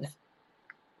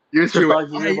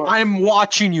 I'm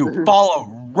watching you. Follow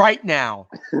right now.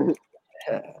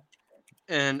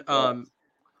 And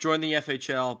join the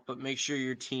FHL, but make sure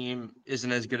your team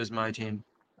isn't as good as my team.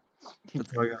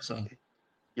 That's all I gotta say.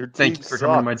 Your team Thank you for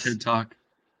coming to my TED Talk.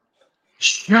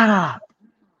 Shut up.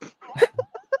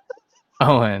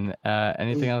 Owen,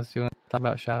 anything else you want to talk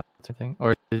about? Shout outs or anything?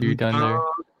 Or are you done there?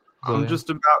 I'm just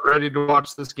about ready to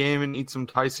watch this game and eat some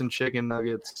Tyson chicken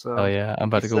nuggets. So. Oh yeah, I'm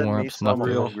about to go warm up some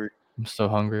hungry. I'm so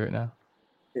hungry right now.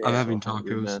 I'm having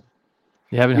tacos.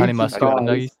 You having honey mustard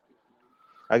nuggies?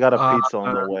 I got a pizza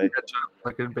on the way.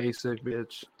 Like a basic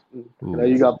bitch. Now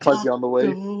you got Puzzy on the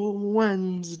way.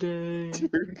 Wednesday.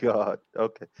 Dear God.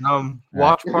 Okay.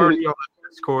 Watch party on the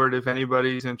Discord if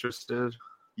anybody's interested.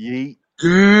 Yeet.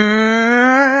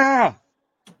 Yeah.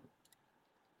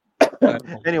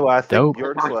 Anyway, I think Dope.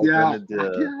 Bjork's like wanted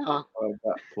to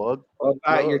plug. What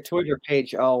about your Twitter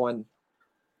page, Owen?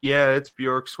 Yeah, it's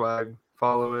Bjork swag.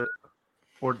 Follow it.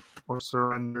 Or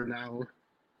surrender now.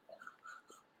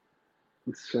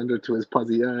 Surrender to his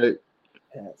Puzzy. All right.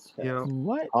 Yes. Yeah.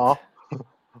 What? Huh?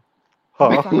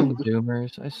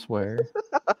 Zoomers, I swear.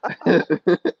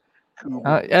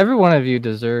 Every one of you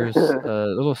deserves a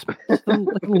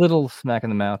little smack in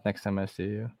the mouth next time I see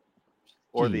you.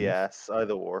 Or the ass,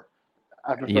 either or.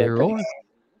 Either or.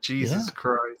 Jesus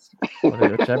Christ.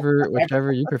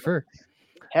 Whichever you prefer.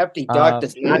 Hefty Duck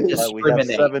does not discriminate. We have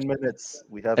 7 minutes.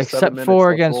 Except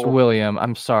for against William.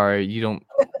 I'm sorry, you don't.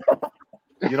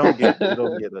 You don't get it.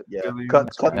 Yeah.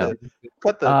 Cut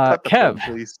the Kev,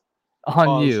 phone, please.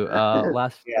 On you.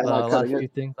 Last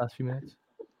few minutes.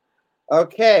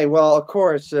 Okay, well, of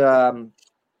course, a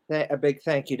big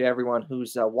thank you to everyone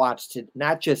who's watched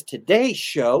not just today's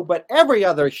show, but every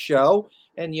other show.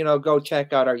 And, you know, go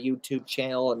check out our YouTube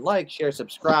channel and like, share,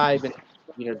 subscribe, and,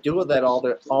 you know, do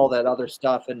all that other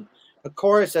stuff. And, of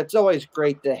course, it's always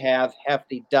great to have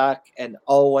Hefty Duck and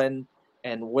Owen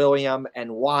and William and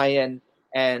Wyan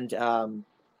and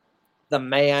the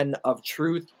man of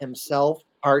truth himself,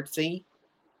 Heartsy.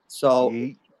 So,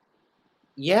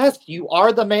 yes, you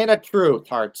are the man of truth,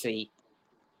 Heartsy.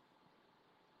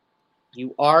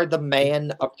 You are the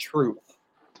man of truth.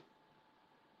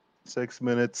 6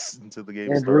 minutes until the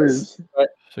game starts.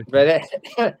 But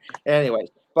anyways,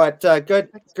 good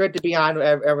to be on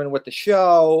everyone with the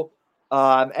show.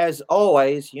 As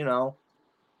always, you know.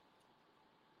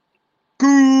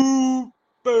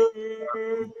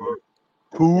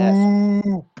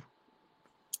 Yes.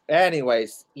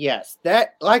 Anyways, yes,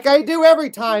 that like I do every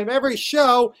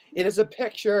show, it is a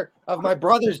picture of my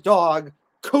brother's dog,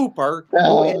 Cooper,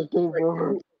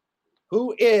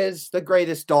 who is the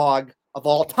greatest dog of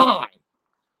all time.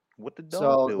 What the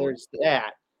dog doing? There's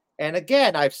that. And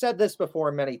again, I've said this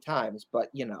before many times, but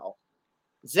you know,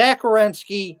 Zach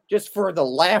Wierenski, just for the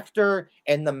laughter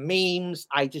and the memes,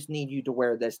 I just need you to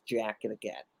wear this jacket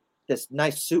again. This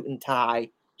nice suit and tie.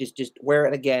 Just wear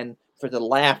it again for the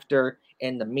laughter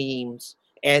and the memes.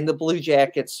 And the Blue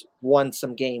Jackets won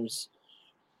some games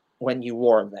when you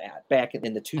wore that back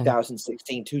in the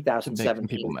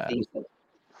 2016-2017 season.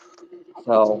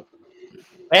 So,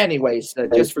 anyways,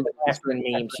 just for the laughter and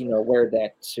memes, you know, wear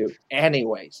that suit.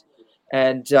 Anyways,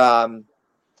 and you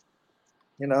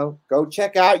know, go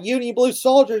check out Uni Blue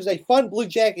Soldiers, a fun Blue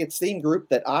Jackets theme group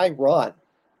that I run.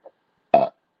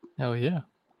 Hell yeah.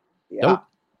 Yeah. Nope.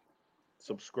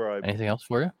 Subscribe. Anything else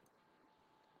for you?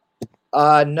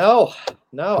 No.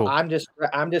 Cool. I'm just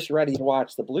ready to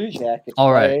watch the Blue Jackets.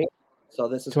 All right. So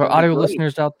this is to our audio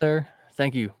listeners out there.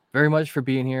 Thank you very much for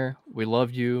being here. We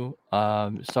loved you.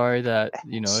 Sorry that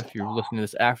if you're listening to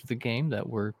this after the game that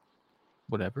we're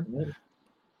whatever.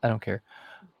 I don't care.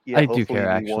 Yeah, I do hopefully care,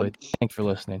 we actually. won. Thanks for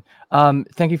listening.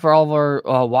 Thank you for all of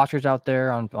our watchers out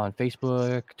there on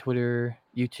Facebook, Twitter,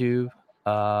 YouTube.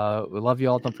 We love you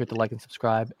all. Don't forget to like and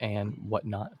subscribe and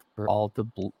whatnot for all the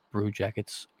Brew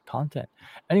Jackets content.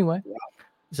 Anyway,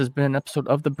 this has been an episode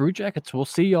of the Brew Jackets. We'll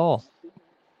see y'all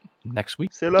next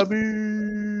week. C'est la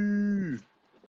vie.